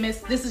good day,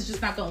 miss. This is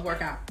just not going to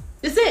work out.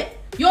 That's it.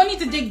 You don't need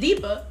to dig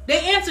deeper.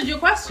 They answered your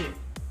question.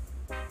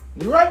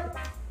 You're right.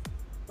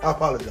 I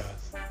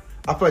apologize.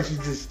 I feel like she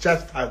just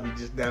chastised me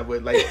just now,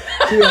 but like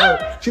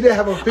she didn't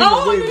have a finger.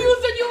 Oh, you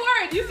used your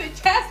word. You said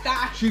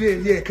chastise. She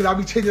did, yeah, because I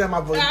be changing out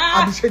my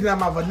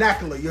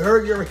vernacular. You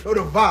heard the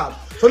vibe.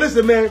 So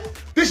listen, man,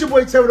 this your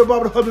boy Terry the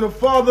Barber, the husband and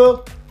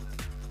father.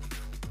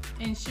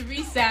 And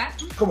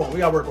Sherece. Come on, we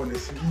gotta work on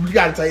this. We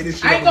gotta tell you this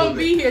shit. I ain't gonna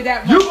be here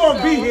that much. You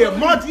gonna be here.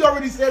 Monty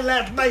already said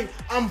last night,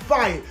 I'm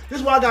fired. This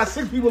is why I got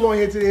 6 people on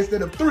here today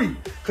instead of 3.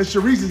 Because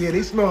Sherece is here.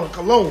 They smell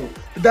cologne.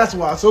 But that's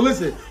why. So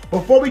listen,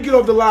 before we get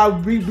off the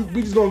live, we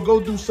just gonna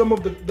go through some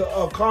of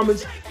the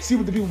comments, see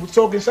what the people were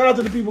talking. Shout out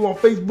to the people on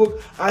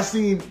Facebook. I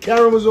seen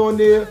Karen was on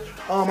there.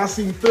 I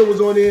seen Phil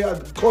was on there.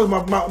 Of course,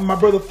 my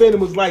brother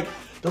Phantom was like,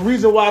 the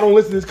reason why I don't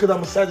listen is because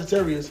I'm a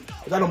Sagittarius.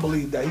 But I don't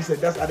believe that. He said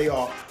that's how they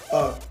are.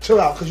 Chill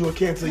out, because you're a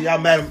Cancer. Y'all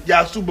mad.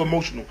 Y'all super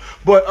emotional.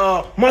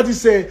 But Monty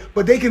said,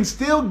 but they can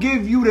still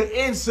give you the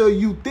answer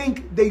you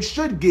think they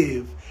should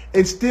give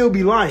and still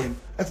be lying.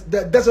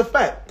 That's a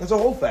fact. That's a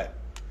whole fact.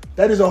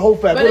 That is a whole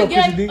fact. But what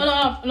again,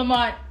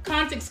 Lamont,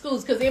 context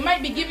clues, because they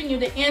might be giving you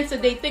the answer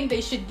they think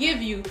they should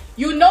give you.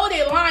 You know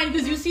they're lying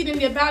because you see it in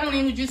their body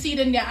language, you see it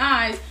in their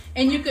eyes,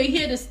 and you could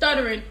hear the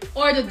stuttering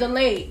or the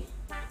delay.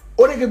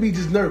 Or they could be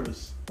just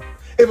nervous.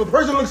 If a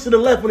person looks to the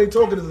left when they're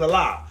talking, it's a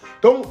lie.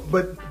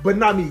 But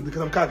not me,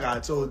 because I'm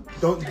cockeyed. So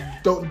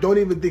don't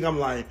even think I'm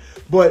lying.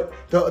 But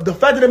the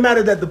fact of the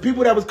matter that the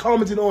people that was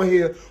commenting on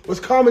here was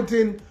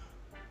commenting,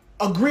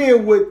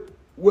 agreeing with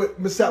what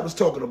Ms. Sapp was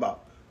talking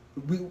about.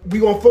 We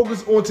gonna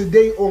focus on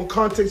today on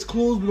context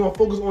clues. We gonna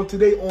focus on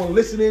today on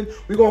listening.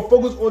 We gonna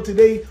focus on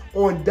today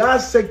on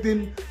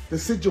dissecting the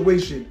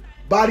situation,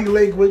 body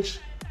language,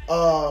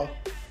 the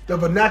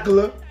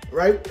vernacular,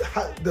 right?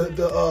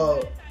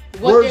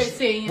 What they're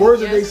saying,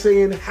 words that they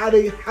saying, how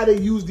they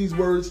use these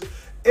words,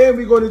 and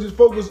we're going to just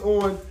focus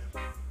on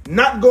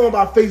not going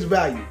by face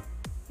value.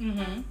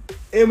 Mm-hmm.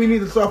 And we need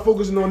to start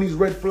focusing on these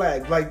red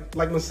flags, like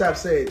Ms. Sapp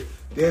said.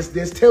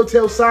 There's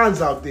telltale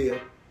signs out there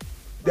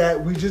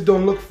that we just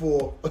don't look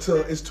for until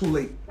it's too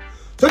late.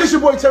 So this is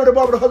your boy Terry the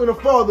Barber, the husband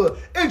and father.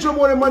 Intro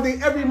Morning Monday,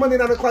 every Monday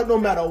 9 o'clock, no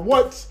matter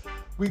what.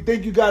 We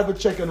thank you guys for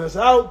checking us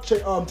out,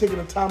 taking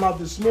the time out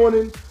this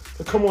morning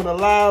to come on the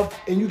live,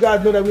 and you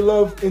guys know that we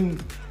love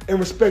and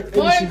respect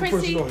every single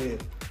person on here.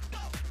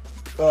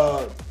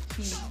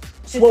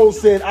 Swole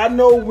said, I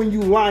know when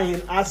you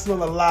lying, I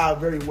smell a lie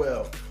very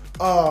well.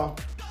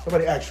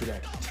 Nobody asked you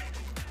that.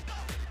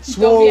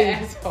 Swole,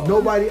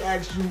 nobody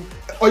asked you.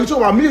 Oh, you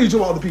talking about me or you talking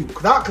about other people?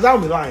 Because I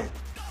don't be lying.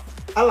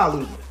 I lie a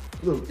little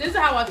bit. This is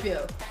how I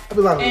feel. I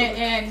be lying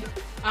and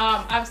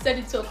I've said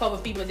it to a couple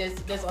of people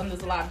that's on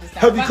this live just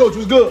now. Healthy coach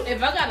was good.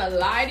 If I gotta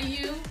lie to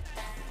you,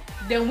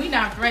 then we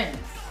not friends.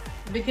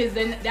 because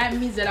then that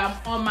means that I'm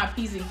on my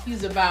P's and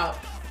Q's about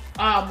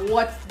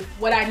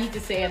what I need to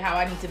say and how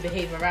I need to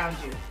behave around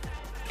you.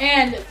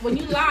 And when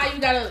you lie,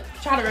 you gotta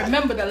try to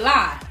remember the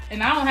lie,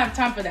 and I don't have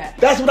time for that.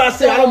 That's what I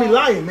say. I don't be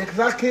lying, man, because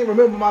I can't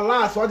remember my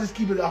lies, so I just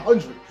keep it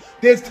 100.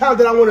 There's times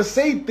that I want to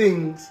say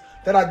things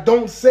that I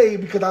don't say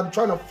because I'm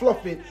trying to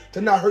fluff it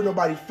to not hurt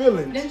nobody's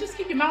feelings. Then just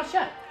keep your mouth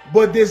shut.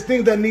 But there's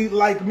things that need,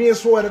 like me and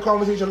Swoy had a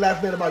conversation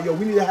last night about, yo,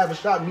 we need to have a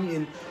shop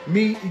meeting,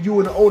 me, you,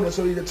 and the owner,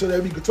 so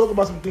that we could talk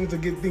about some things to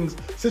get things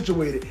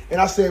situated. And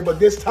I said, but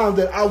there's times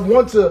that I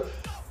want to,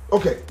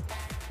 okay,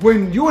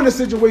 when you're in a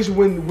situation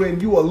when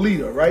you're a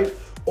leader, right?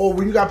 Or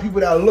when you got people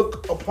that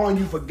look upon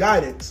you for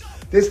guidance,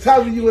 there's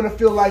times when you're going to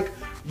feel like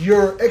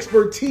your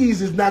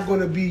expertise is not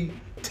going to be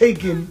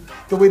taken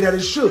the way that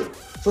it should.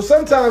 So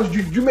sometimes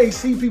you may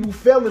see people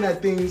failing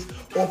at things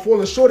or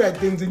falling short at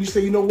things, and you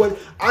say, you know what,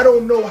 I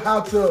don't know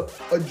how to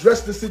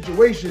address the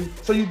situation,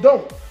 so you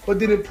don't. But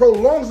then it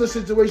prolongs the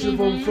situation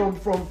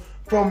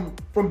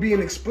from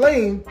being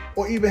explained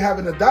or even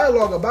having a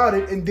dialogue about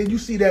it, and then you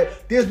see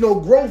that there's no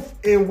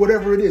growth in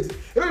whatever it is.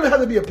 It don't even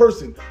have to be a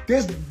person.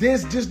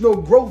 There's just no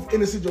growth in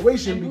the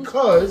situation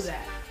because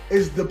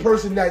it's the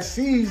person that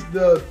sees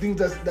the things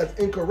that's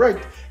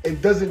incorrect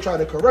and doesn't try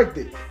to correct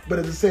it. But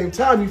at the same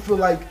time, you feel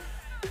like,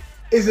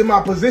 is it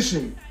my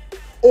position?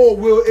 Or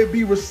will it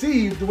be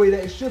received the way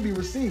that it should be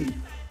received?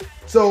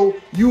 So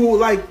you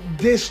like,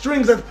 there's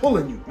strings that's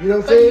pulling you. You know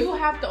what I'm saying? But you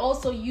have to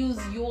also use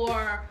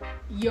your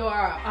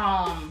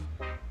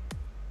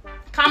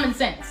common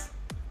sense.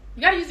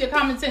 You gotta use your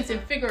common sense and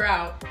figure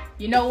out,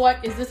 you know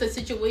what, is this a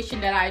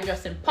situation that I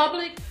address in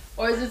public,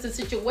 or is this a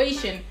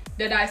situation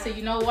that I say,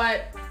 you know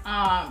what,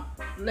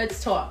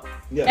 let's talk.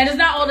 Yeah. And it's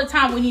not all the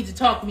time we need to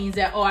talk means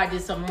that, oh, I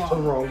did something wrong.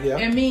 Something wrong, yeah.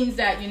 It means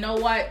that, you know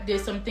what,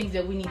 there's some things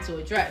that we need to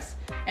address.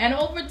 And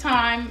over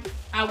time,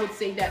 I would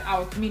say that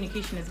our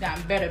communication has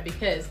gotten better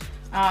because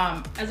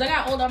as I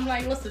got older, I'm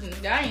like, listen,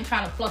 I ain't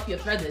trying to fluff your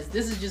feathers.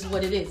 This is just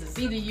what it is. It's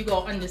either you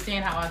gonna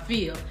understand how I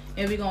feel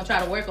and we're gonna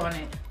try to work on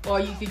it, or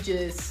you could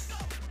just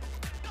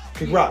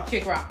kick rocks.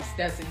 Kick rocks.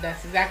 That's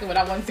exactly what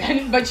I want to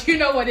say. But you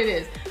know what it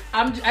is.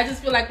 I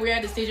just feel like we're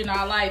at a stage in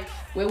our life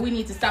where we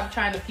need to stop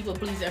trying to people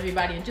please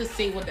everybody and just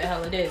say what the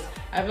hell it is.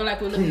 I feel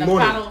like we're living in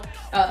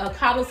a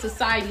coddle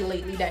society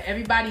lately, that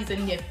everybody's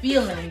in their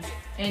feelings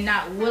and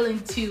not willing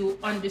to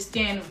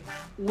understand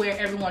where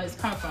everyone is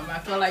coming from. I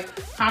feel like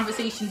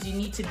conversations, you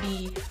need to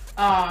be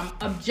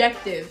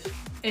objective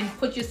and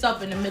put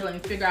yourself in the middle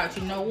and figure out,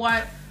 you know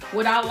what,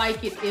 would I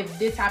like it if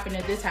this happened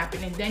and this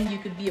happened? And then you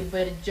could be a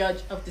better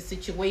judge of the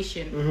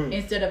situation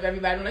instead of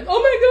everybody like,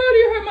 oh my God,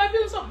 you hurt my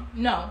feelings.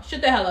 No,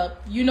 shut the hell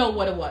up. You know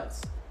what it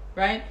was,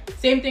 right?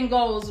 Same thing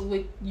goes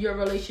with your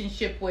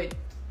relationship with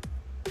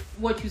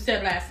what you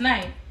said last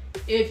night.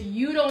 If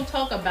you don't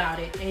talk about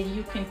it and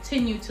you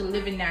continue to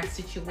live in that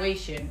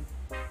situation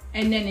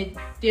and then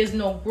there's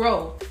no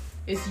growth,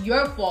 it's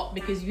your fault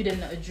because you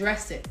didn't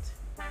address it.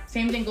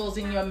 Same thing goes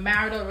in your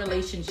marital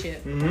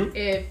relationship.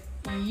 If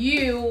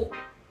you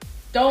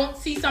don't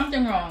see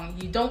something wrong,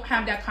 you don't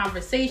have that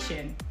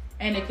conversation,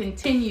 and it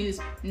continues,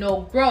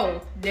 no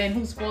growth, then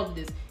whose fault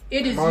it is?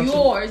 It is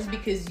yours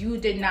because you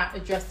did not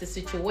address the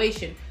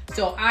situation.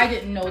 So I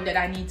didn't know that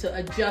I need to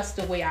adjust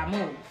the way I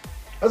move.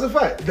 That's a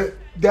fact.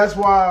 That's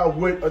why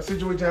with a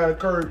situation that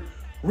occurred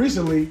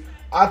recently,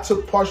 I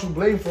took partial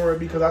blame for it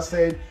because I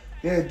said,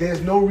 there's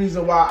no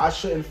reason why I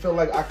shouldn't feel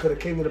like I could have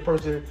came to the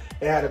person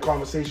and had a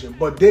conversation.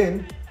 But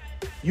then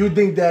you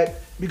think that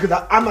because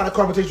I'm not a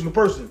conversational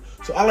person,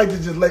 so I like to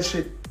just let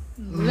shit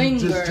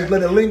linger, just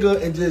let it linger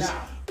and just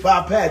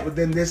bypass. But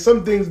then there's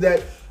some things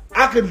that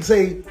I could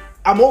say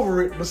I'm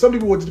over it, but some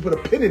people would just put a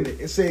pin in it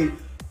and say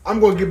I'm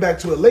going to get back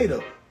to it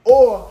later,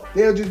 or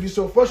they'll just be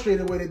so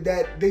frustrated with it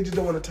that they just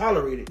don't want to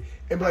tolerate it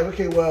and be like,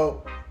 okay,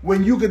 well,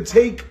 when you could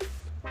take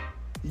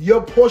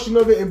your portion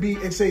of it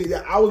and say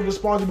that I was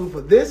responsible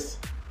for this,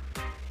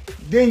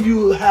 then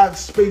you have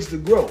space to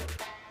grow.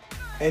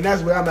 And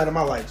that's where I'm at in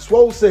my life.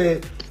 Swole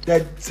said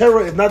that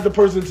Terra is not the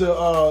person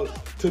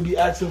to be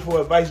asking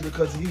for advice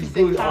because he's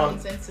brutally honest. Common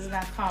sense is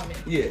not common.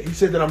 Yeah, he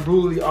said that I'm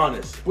brutally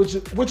honest,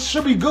 which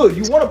should be good.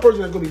 You want a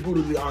person that's gonna be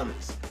brutally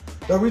honest.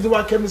 The reason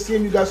why Kevin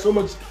CMU got so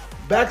much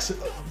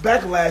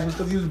backlash was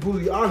because he was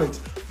brutally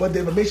honest, but the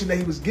information that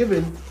he was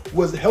given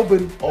was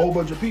helping a whole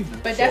bunch of people.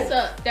 But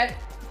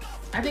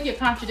I think you're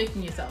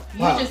contradicting yourself.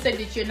 You just said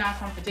that you're not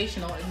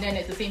confrontational, and then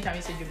at the same time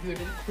you said you're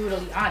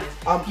brutally honest.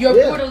 You're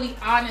brutally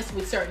honest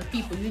with certain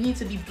people. You need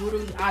to be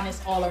brutally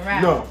honest all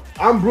around. No,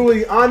 I'm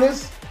brutally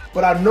honest,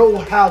 but I know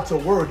how to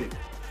word it.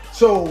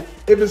 So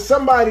if it's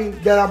somebody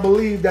that I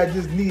believe that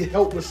just need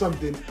help with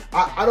something,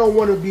 I don't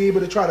want to be able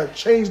to try to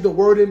change the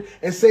wording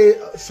and say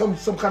it some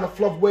kind of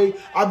fluff way.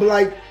 I'll be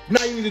like,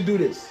 now you need to do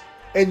this.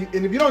 And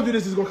if you don't do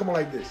this, it's going to come out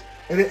like this.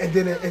 And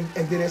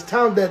then it's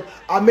time that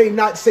I may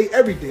not say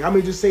everything. I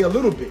may just say a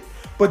little bit.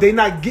 But they're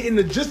not getting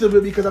the gist of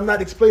it because I'm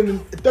not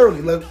explaining it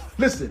thoroughly. Like,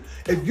 listen,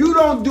 if you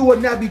don't do a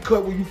nappy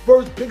cut where you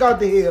first pick out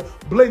the hair,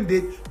 blend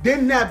it,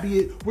 then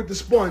nappy it with the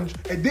sponge,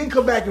 and then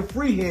come back and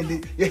freehand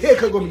it, your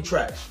haircut going to be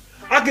trash.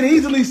 I can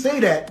easily say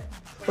that,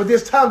 but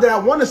there's times that I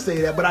want to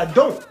say that, but I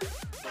don't.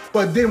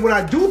 But then when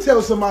I do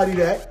tell somebody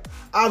that,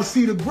 I'll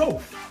see the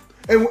growth.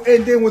 And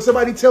then when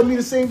somebody tell me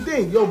the same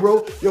thing, yo,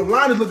 bro, your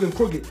line is looking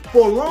crooked.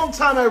 For a long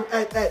time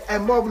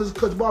at Marvelous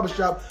Cuts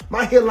Barbershop,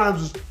 my hairline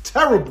was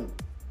terrible.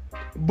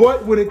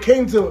 But when it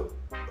came to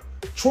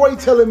Troy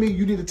telling me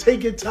you need to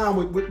take your time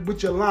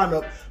with your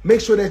lineup,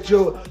 make sure that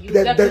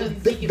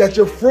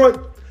your front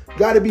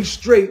got to be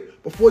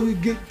straight before you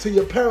get to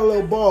your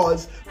parallel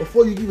bars,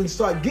 before you even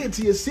start getting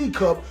to your C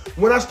cup.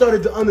 When I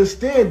started to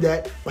understand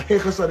that, my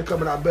haircut started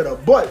coming out better.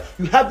 But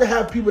you have to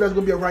have people that's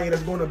going to be around you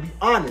that's going to be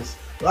honest.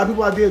 A lot of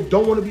people out there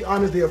don't want to be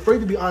honest. They're afraid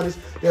to be honest.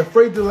 They're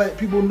afraid to let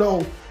people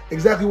know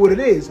exactly what it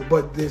is.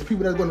 But there's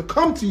people that are going to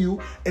come to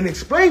you and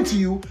explain to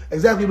you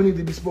exactly what needs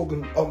to be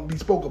spoken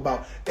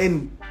about.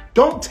 And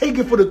don't take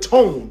it for the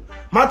tone.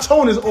 My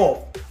tone is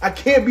off. I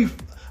can't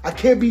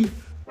be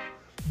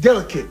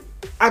delicate.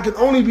 I can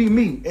only be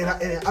me. And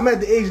I'm at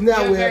the age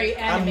now where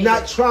I'm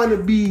not trying to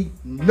be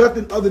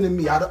nothing other than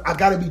me. I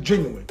got to be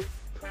genuine.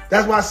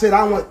 That's why I said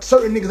I want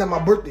certain niggas at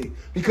my birthday,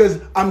 because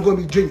I'm going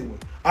to be genuine.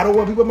 I don't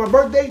want people at my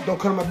birthday. Don't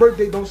come to my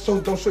birthday. Don't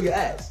show your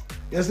ass.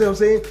 You understand what I'm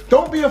saying?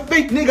 Don't be a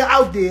fake nigga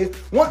out there.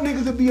 Want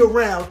niggas to be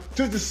around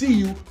just to see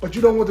you, but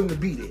you don't want them to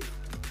be there.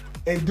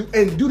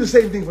 And do the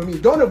same thing for me.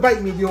 Don't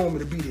invite me if you don't want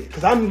me to be there,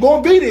 because I'm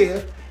going to be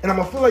there, and I'm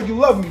going to feel like you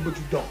love me, but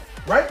you don't.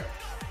 Right?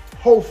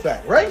 Whole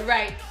fact, right?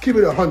 Right. Keep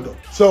it 100.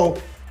 So,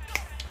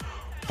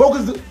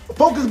 Focus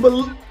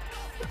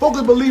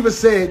Believer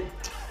said,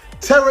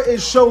 Terra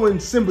is showing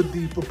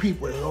sympathy for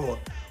people. Hold on.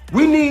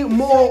 We need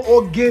more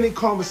organic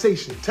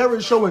conversation. Terra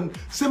is showing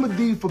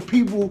sympathy for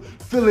people's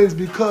feelings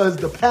because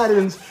the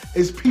patterns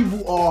is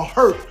people are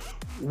hurt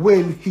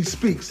when he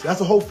speaks.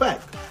 That's a whole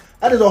fact.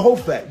 That is a whole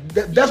fact.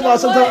 That's why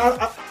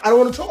sometimes I don't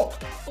want to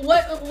talk.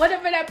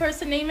 Whatever that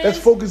person's name is. That's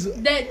Focus.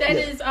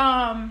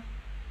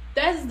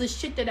 That is the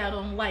shit that I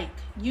don't like.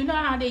 You know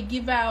how they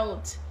give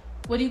out,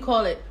 what do you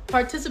call it,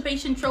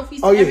 participation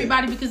trophies to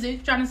everybody because they're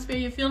trying to spare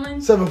your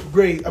feelings? 7th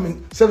place,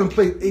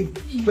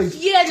 8th place.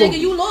 Yeah, trophy. nigga,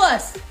 you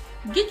lost.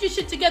 Get your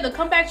shit together.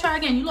 Come back, try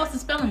again. You lost the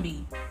spelling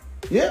bee.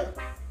 Yeah.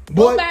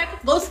 Go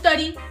back, go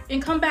study,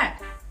 and come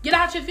back. Get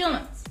out your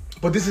feelings.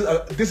 But this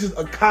is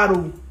a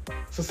coddle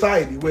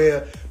society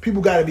where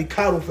people got to be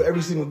coddled for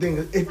every single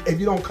thing. If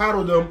you don't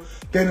coddle them,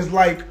 then it's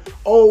like,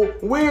 oh,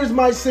 where's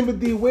my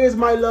sympathy? Where's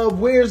my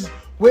love? Where's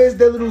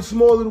that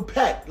small little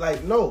pat?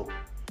 Like, no.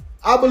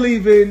 I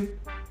believe in,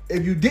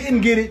 if you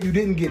didn't get it, you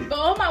didn't get it. But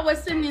all my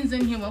West Indians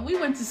in here, when we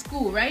went to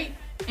school, right?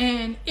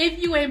 And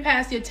if you ain't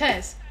passed your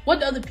test, what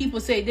do other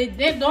people say?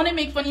 Don't they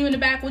make fun of you in the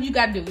back? What you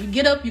got to do? You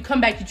get up, you come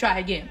back, you try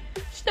again.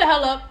 Shut the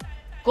hell up.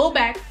 Go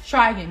back,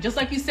 try again. Just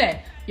like you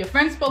said. Your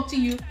friend spoke to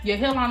you. Your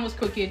hairline was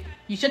crooked.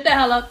 You shut the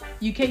hell up.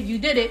 You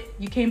did it.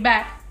 You came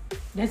back.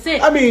 That's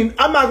it. I mean,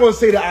 I'm not going to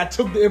say that I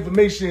took the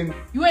information.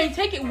 You ain't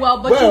take it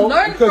well, but you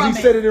learned from it. Because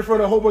he said it in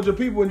front of a whole bunch of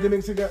people and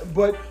didn't say that.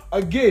 But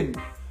again,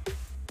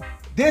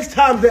 there's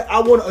times that I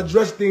want to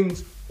address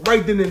things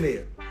right then and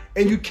there.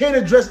 And you can't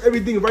address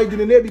everything right then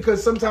and there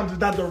because sometimes it's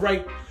not the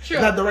right, it's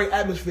not the right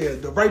atmosphere.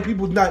 The right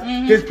people's not.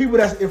 There's people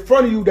that's in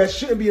front of you that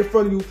shouldn't be in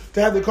front of you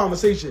to have the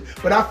conversation.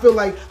 But I feel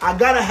like I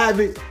gotta have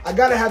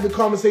the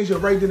conversation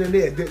right then and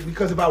there.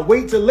 Because if I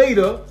wait till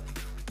later,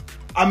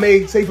 I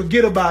may say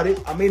forget about it.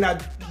 I may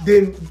not.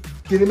 Then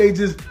it may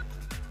just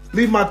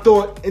leave my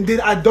thought, and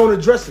then I don't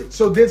address it.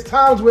 So there's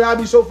times where I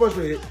be so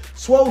frustrated.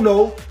 Swole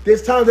no.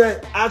 There's times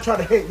that I try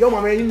to hit. Yo,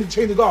 my man, you need to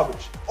change the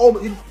garbage. Oh,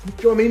 you know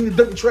what I mean? You need to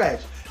dump the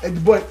trash.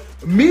 But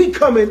me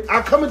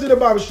I come into the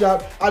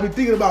barbershop, I be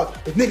thinking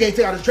about, the nigga ain't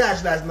take out the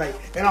trash last night.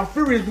 And I'm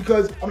furious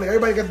because I'm like,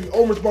 everybody got their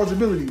own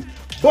responsibilities.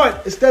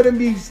 But instead of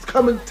me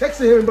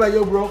texting him and be like,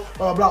 yo, bro,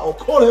 blah, blah, or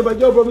calling him like,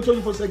 yo, bro, let me talk to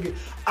you for a second.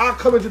 I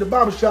come into the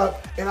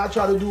barbershop and I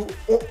try to do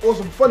on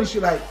some funny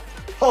shit like,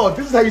 oh,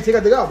 this is how you take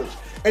out the garbage.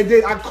 And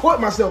then I caught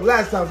myself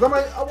last time. So I'm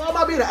like, why am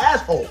I being an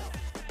asshole?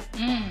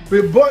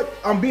 But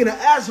I'm being an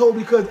asshole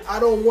because I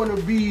don't want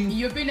to be...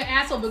 You're being an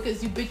asshole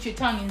because you bit your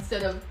tongue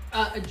instead of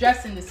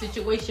addressing the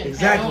situation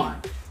exactly. head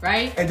on,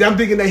 right? And then I'm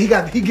thinking that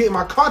he getting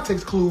my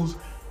context clues,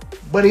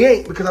 but he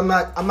ain't because I'm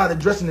not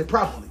addressing it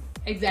properly.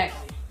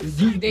 Exactly.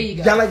 There you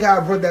go. Y'all like how I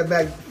brought that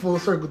back full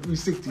circle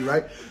 360,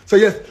 right? So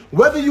yes,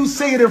 whether you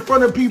say it in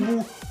front of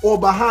people or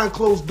behind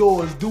closed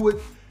doors, do it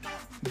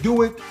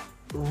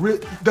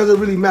doesn't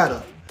really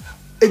matter.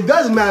 It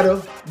does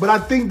matter, but I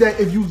think that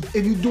if you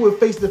do it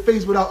face to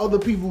face without other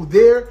people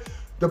there,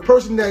 the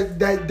person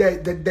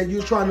that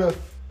you're trying to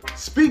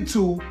speak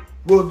to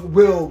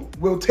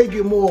will take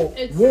it more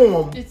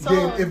warm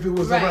than if it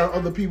was around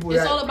other people.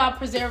 It's all about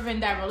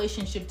preserving that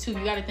relationship too.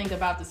 You got to think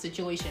about the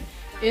situation.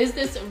 Is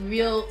this a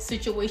real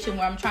situation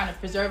where I'm trying to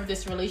preserve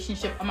this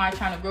relationship? Am I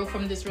trying to grow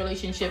from this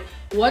relationship?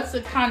 What's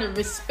the kind of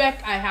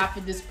respect I have for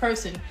this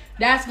person?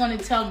 That's going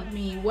to tell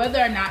me whether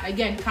or not,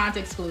 again,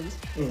 context clues,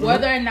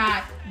 whether or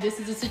not this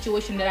is a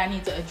situation that I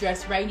need to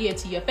address right here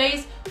to your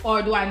face,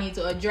 or do I need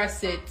to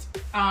address it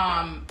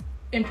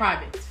in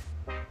private?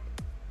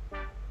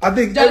 I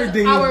think does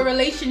our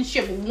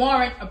relationship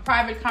warrant a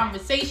private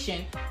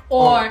conversation,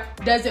 or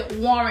does it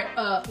warrant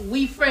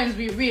we friends,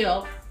 we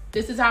real,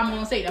 This is how I'm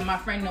gonna say it. And my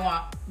friend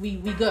know we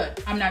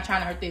good. I'm not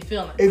trying to hurt their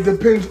feelings. It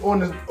depends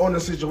on the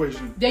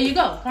situation. There you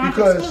go.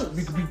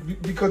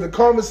 Because the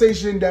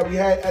conversation that we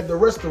had at the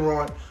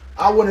restaurant,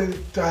 I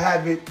wanted to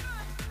have it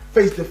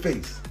face to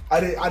face. I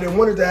didn't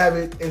want it to have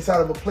it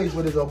inside of a place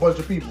where there's a bunch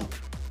of people.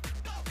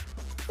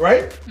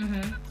 Right?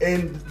 Mm-hmm.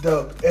 And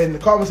the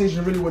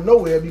conversation really went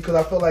nowhere because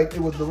I felt like it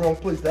was the wrong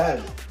place to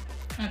have it.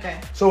 Okay.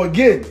 So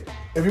again,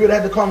 if we would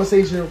have had the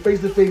conversation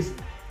face to face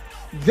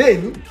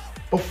then,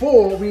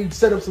 before we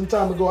set up some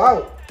time to go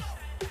out,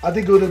 I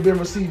think it would have been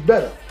received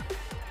better.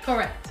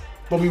 Correct.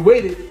 But we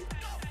waited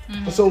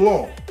for so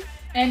long.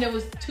 And there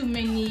was too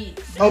many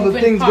other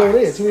things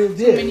going in. Too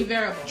many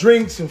variables.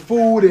 Drinks and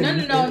food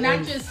and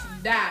not just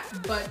that,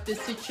 but the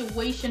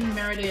situation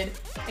merited,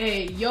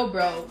 hey, yo,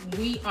 bro,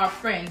 we are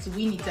friends.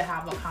 We need to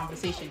have a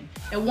conversation.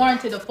 It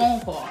warranted a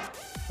phone call.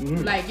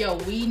 Mm-hmm. Like, yo,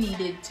 we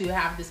needed to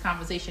have this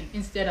conversation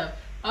instead of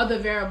other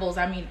variables.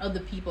 I mean, other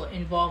people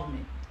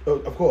involvement.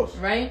 Of course.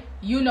 Right?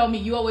 You know me.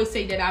 You always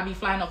say that I'll be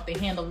flying off the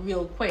handle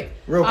real quick.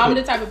 I'm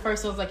the type of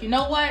person who's like, you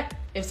know what?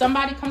 If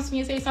somebody comes to me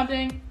and say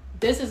something,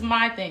 this is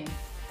my thing.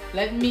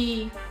 Let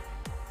me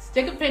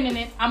stick a pin in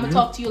it. I'm going to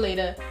talk to you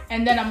later.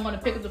 And then I'm going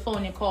to pick up the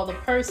phone and call the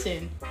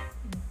person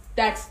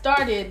that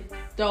started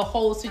the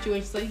whole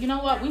situation. Like, you know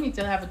what? We need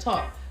to have a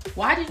talk.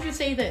 Why did you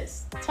say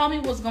this? Tell me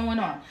what's going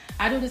on.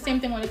 I do the same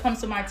thing when it comes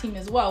to my team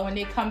as well. When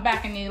they come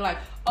back and they're like,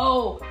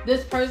 oh,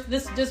 this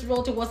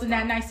realtor wasn't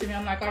that nice to me.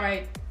 I'm like, all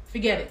right,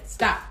 forget it.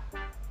 Stop.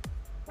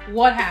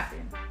 What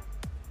happened?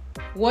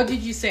 What did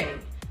you say?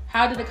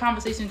 How did the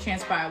conversation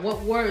transpire? What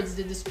words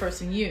did this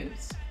person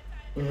use?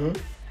 Mm-hmm.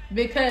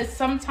 Because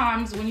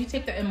sometimes when you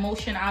take the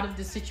emotion out of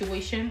the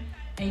situation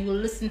and you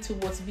listen to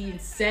what's being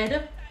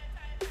said,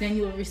 then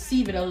you'll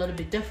receive it a little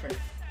bit different.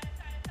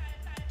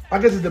 I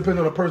guess it depends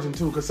on the person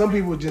too, because some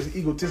people are just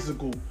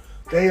egotistical.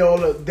 They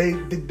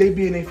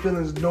be in their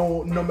feelings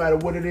no matter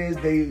what it is.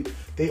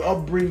 They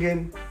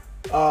upbringing,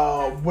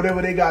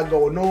 whatever they got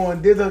going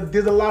on. There's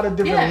a lot of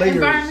different layers.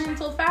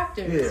 Environmental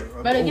factors.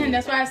 Yeah, but again,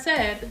 that's why I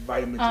said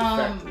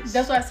factors.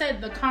 That's why I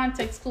said the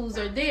context clues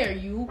are there.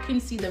 You can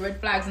see the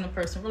red flags in a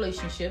person's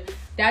relationship.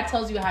 That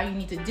tells you how you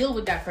need to deal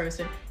with that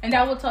person, and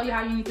that will tell you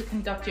how you need to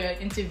conduct your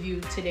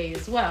interview today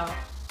as well.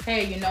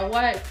 Hey, you know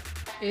what?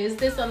 Is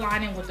this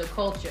aligning with the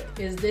culture?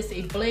 Is this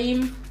a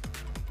blame?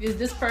 Is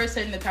this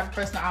person the type of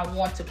person I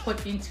want to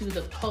put into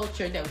the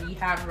culture that we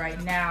have right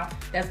now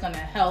that's going to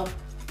help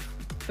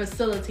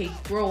facilitate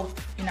growth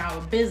in our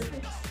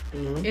business?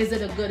 Mm-hmm. Is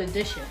it a good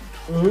addition?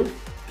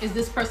 Mm-hmm. Is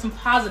this person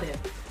positive?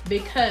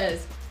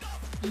 Because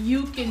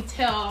you can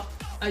tell,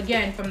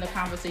 again, from the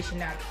conversation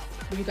that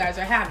you guys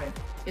are having.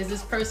 Is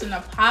this person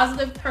a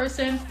positive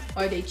person?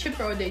 Are they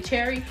chipper? Are they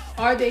cherry?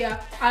 Are they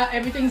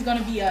everything's going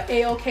to be a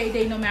A-OK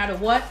day no matter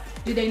what?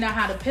 Do they know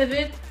how to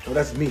pivot? Well,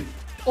 that's me.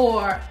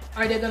 Or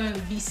are they going to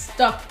be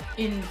stuck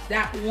in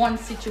that one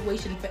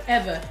situation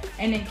forever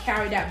and then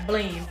carry that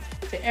blame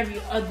to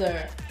every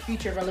other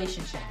future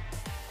relationship?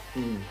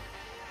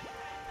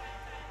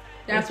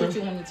 That's what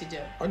you need to do.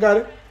 I got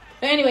it.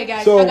 But anyway,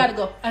 guys, I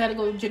gotta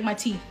go drink my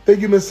tea. Thank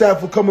you, Ms. Sapp,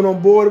 for coming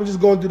on board. I'm just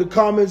going through the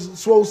comments.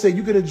 Swole said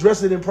you can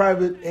address it in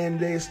private and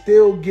they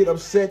still get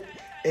upset,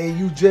 and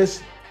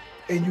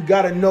you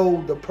gotta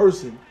know the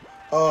person.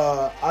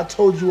 I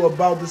told you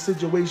about the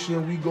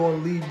situation. We gonna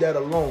leave that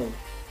alone.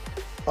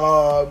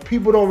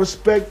 People don't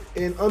respect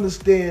and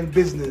understand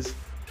business,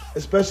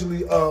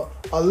 especially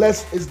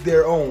unless it's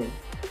their own.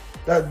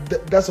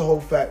 That's a whole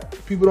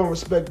fact. People don't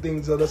respect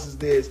things unless it's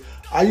theirs.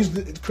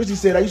 Chrissy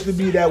said I used to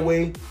be that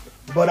way,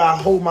 but I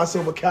hold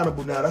myself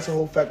accountable now. That's a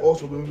whole fact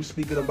also when we're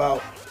speaking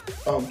about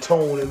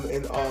tone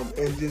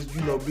and just,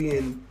 you know,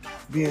 being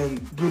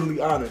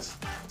brutally honest.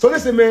 So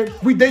listen, man,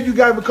 we thank you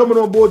guys for coming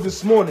on board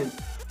this morning,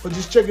 for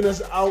just checking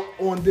us out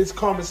on this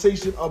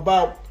conversation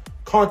about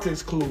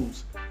context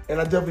clues. And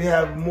I definitely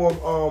have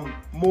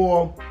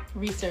more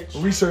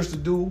research to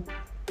do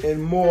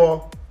and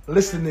more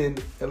listening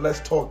and less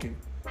talking.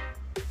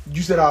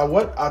 You said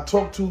what? I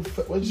talk too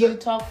fast. What you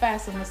talk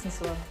fast and listen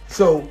slow.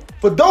 So,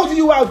 for those of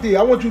you out there,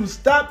 I want you to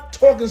stop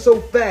talking so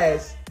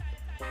fast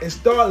and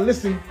start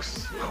listening.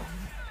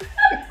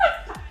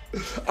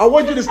 I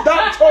want you to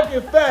stop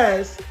talking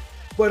fast,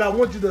 but I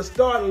want you to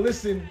start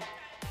listening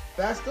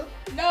faster.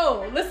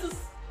 No, listen.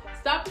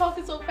 Stop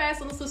talking so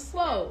fast and listen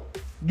slow.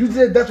 You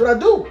said that's what I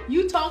do.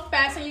 You talk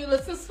fast and you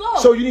listen slow.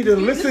 So you need to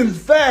listen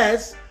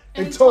fast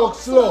and talk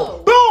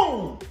slow.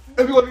 Boom!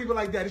 And we're going to leave it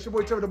like that. It's your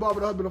boy Trevor, the barber,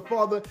 the husband, the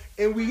father,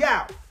 and we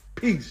out.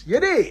 Peace. You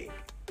dig?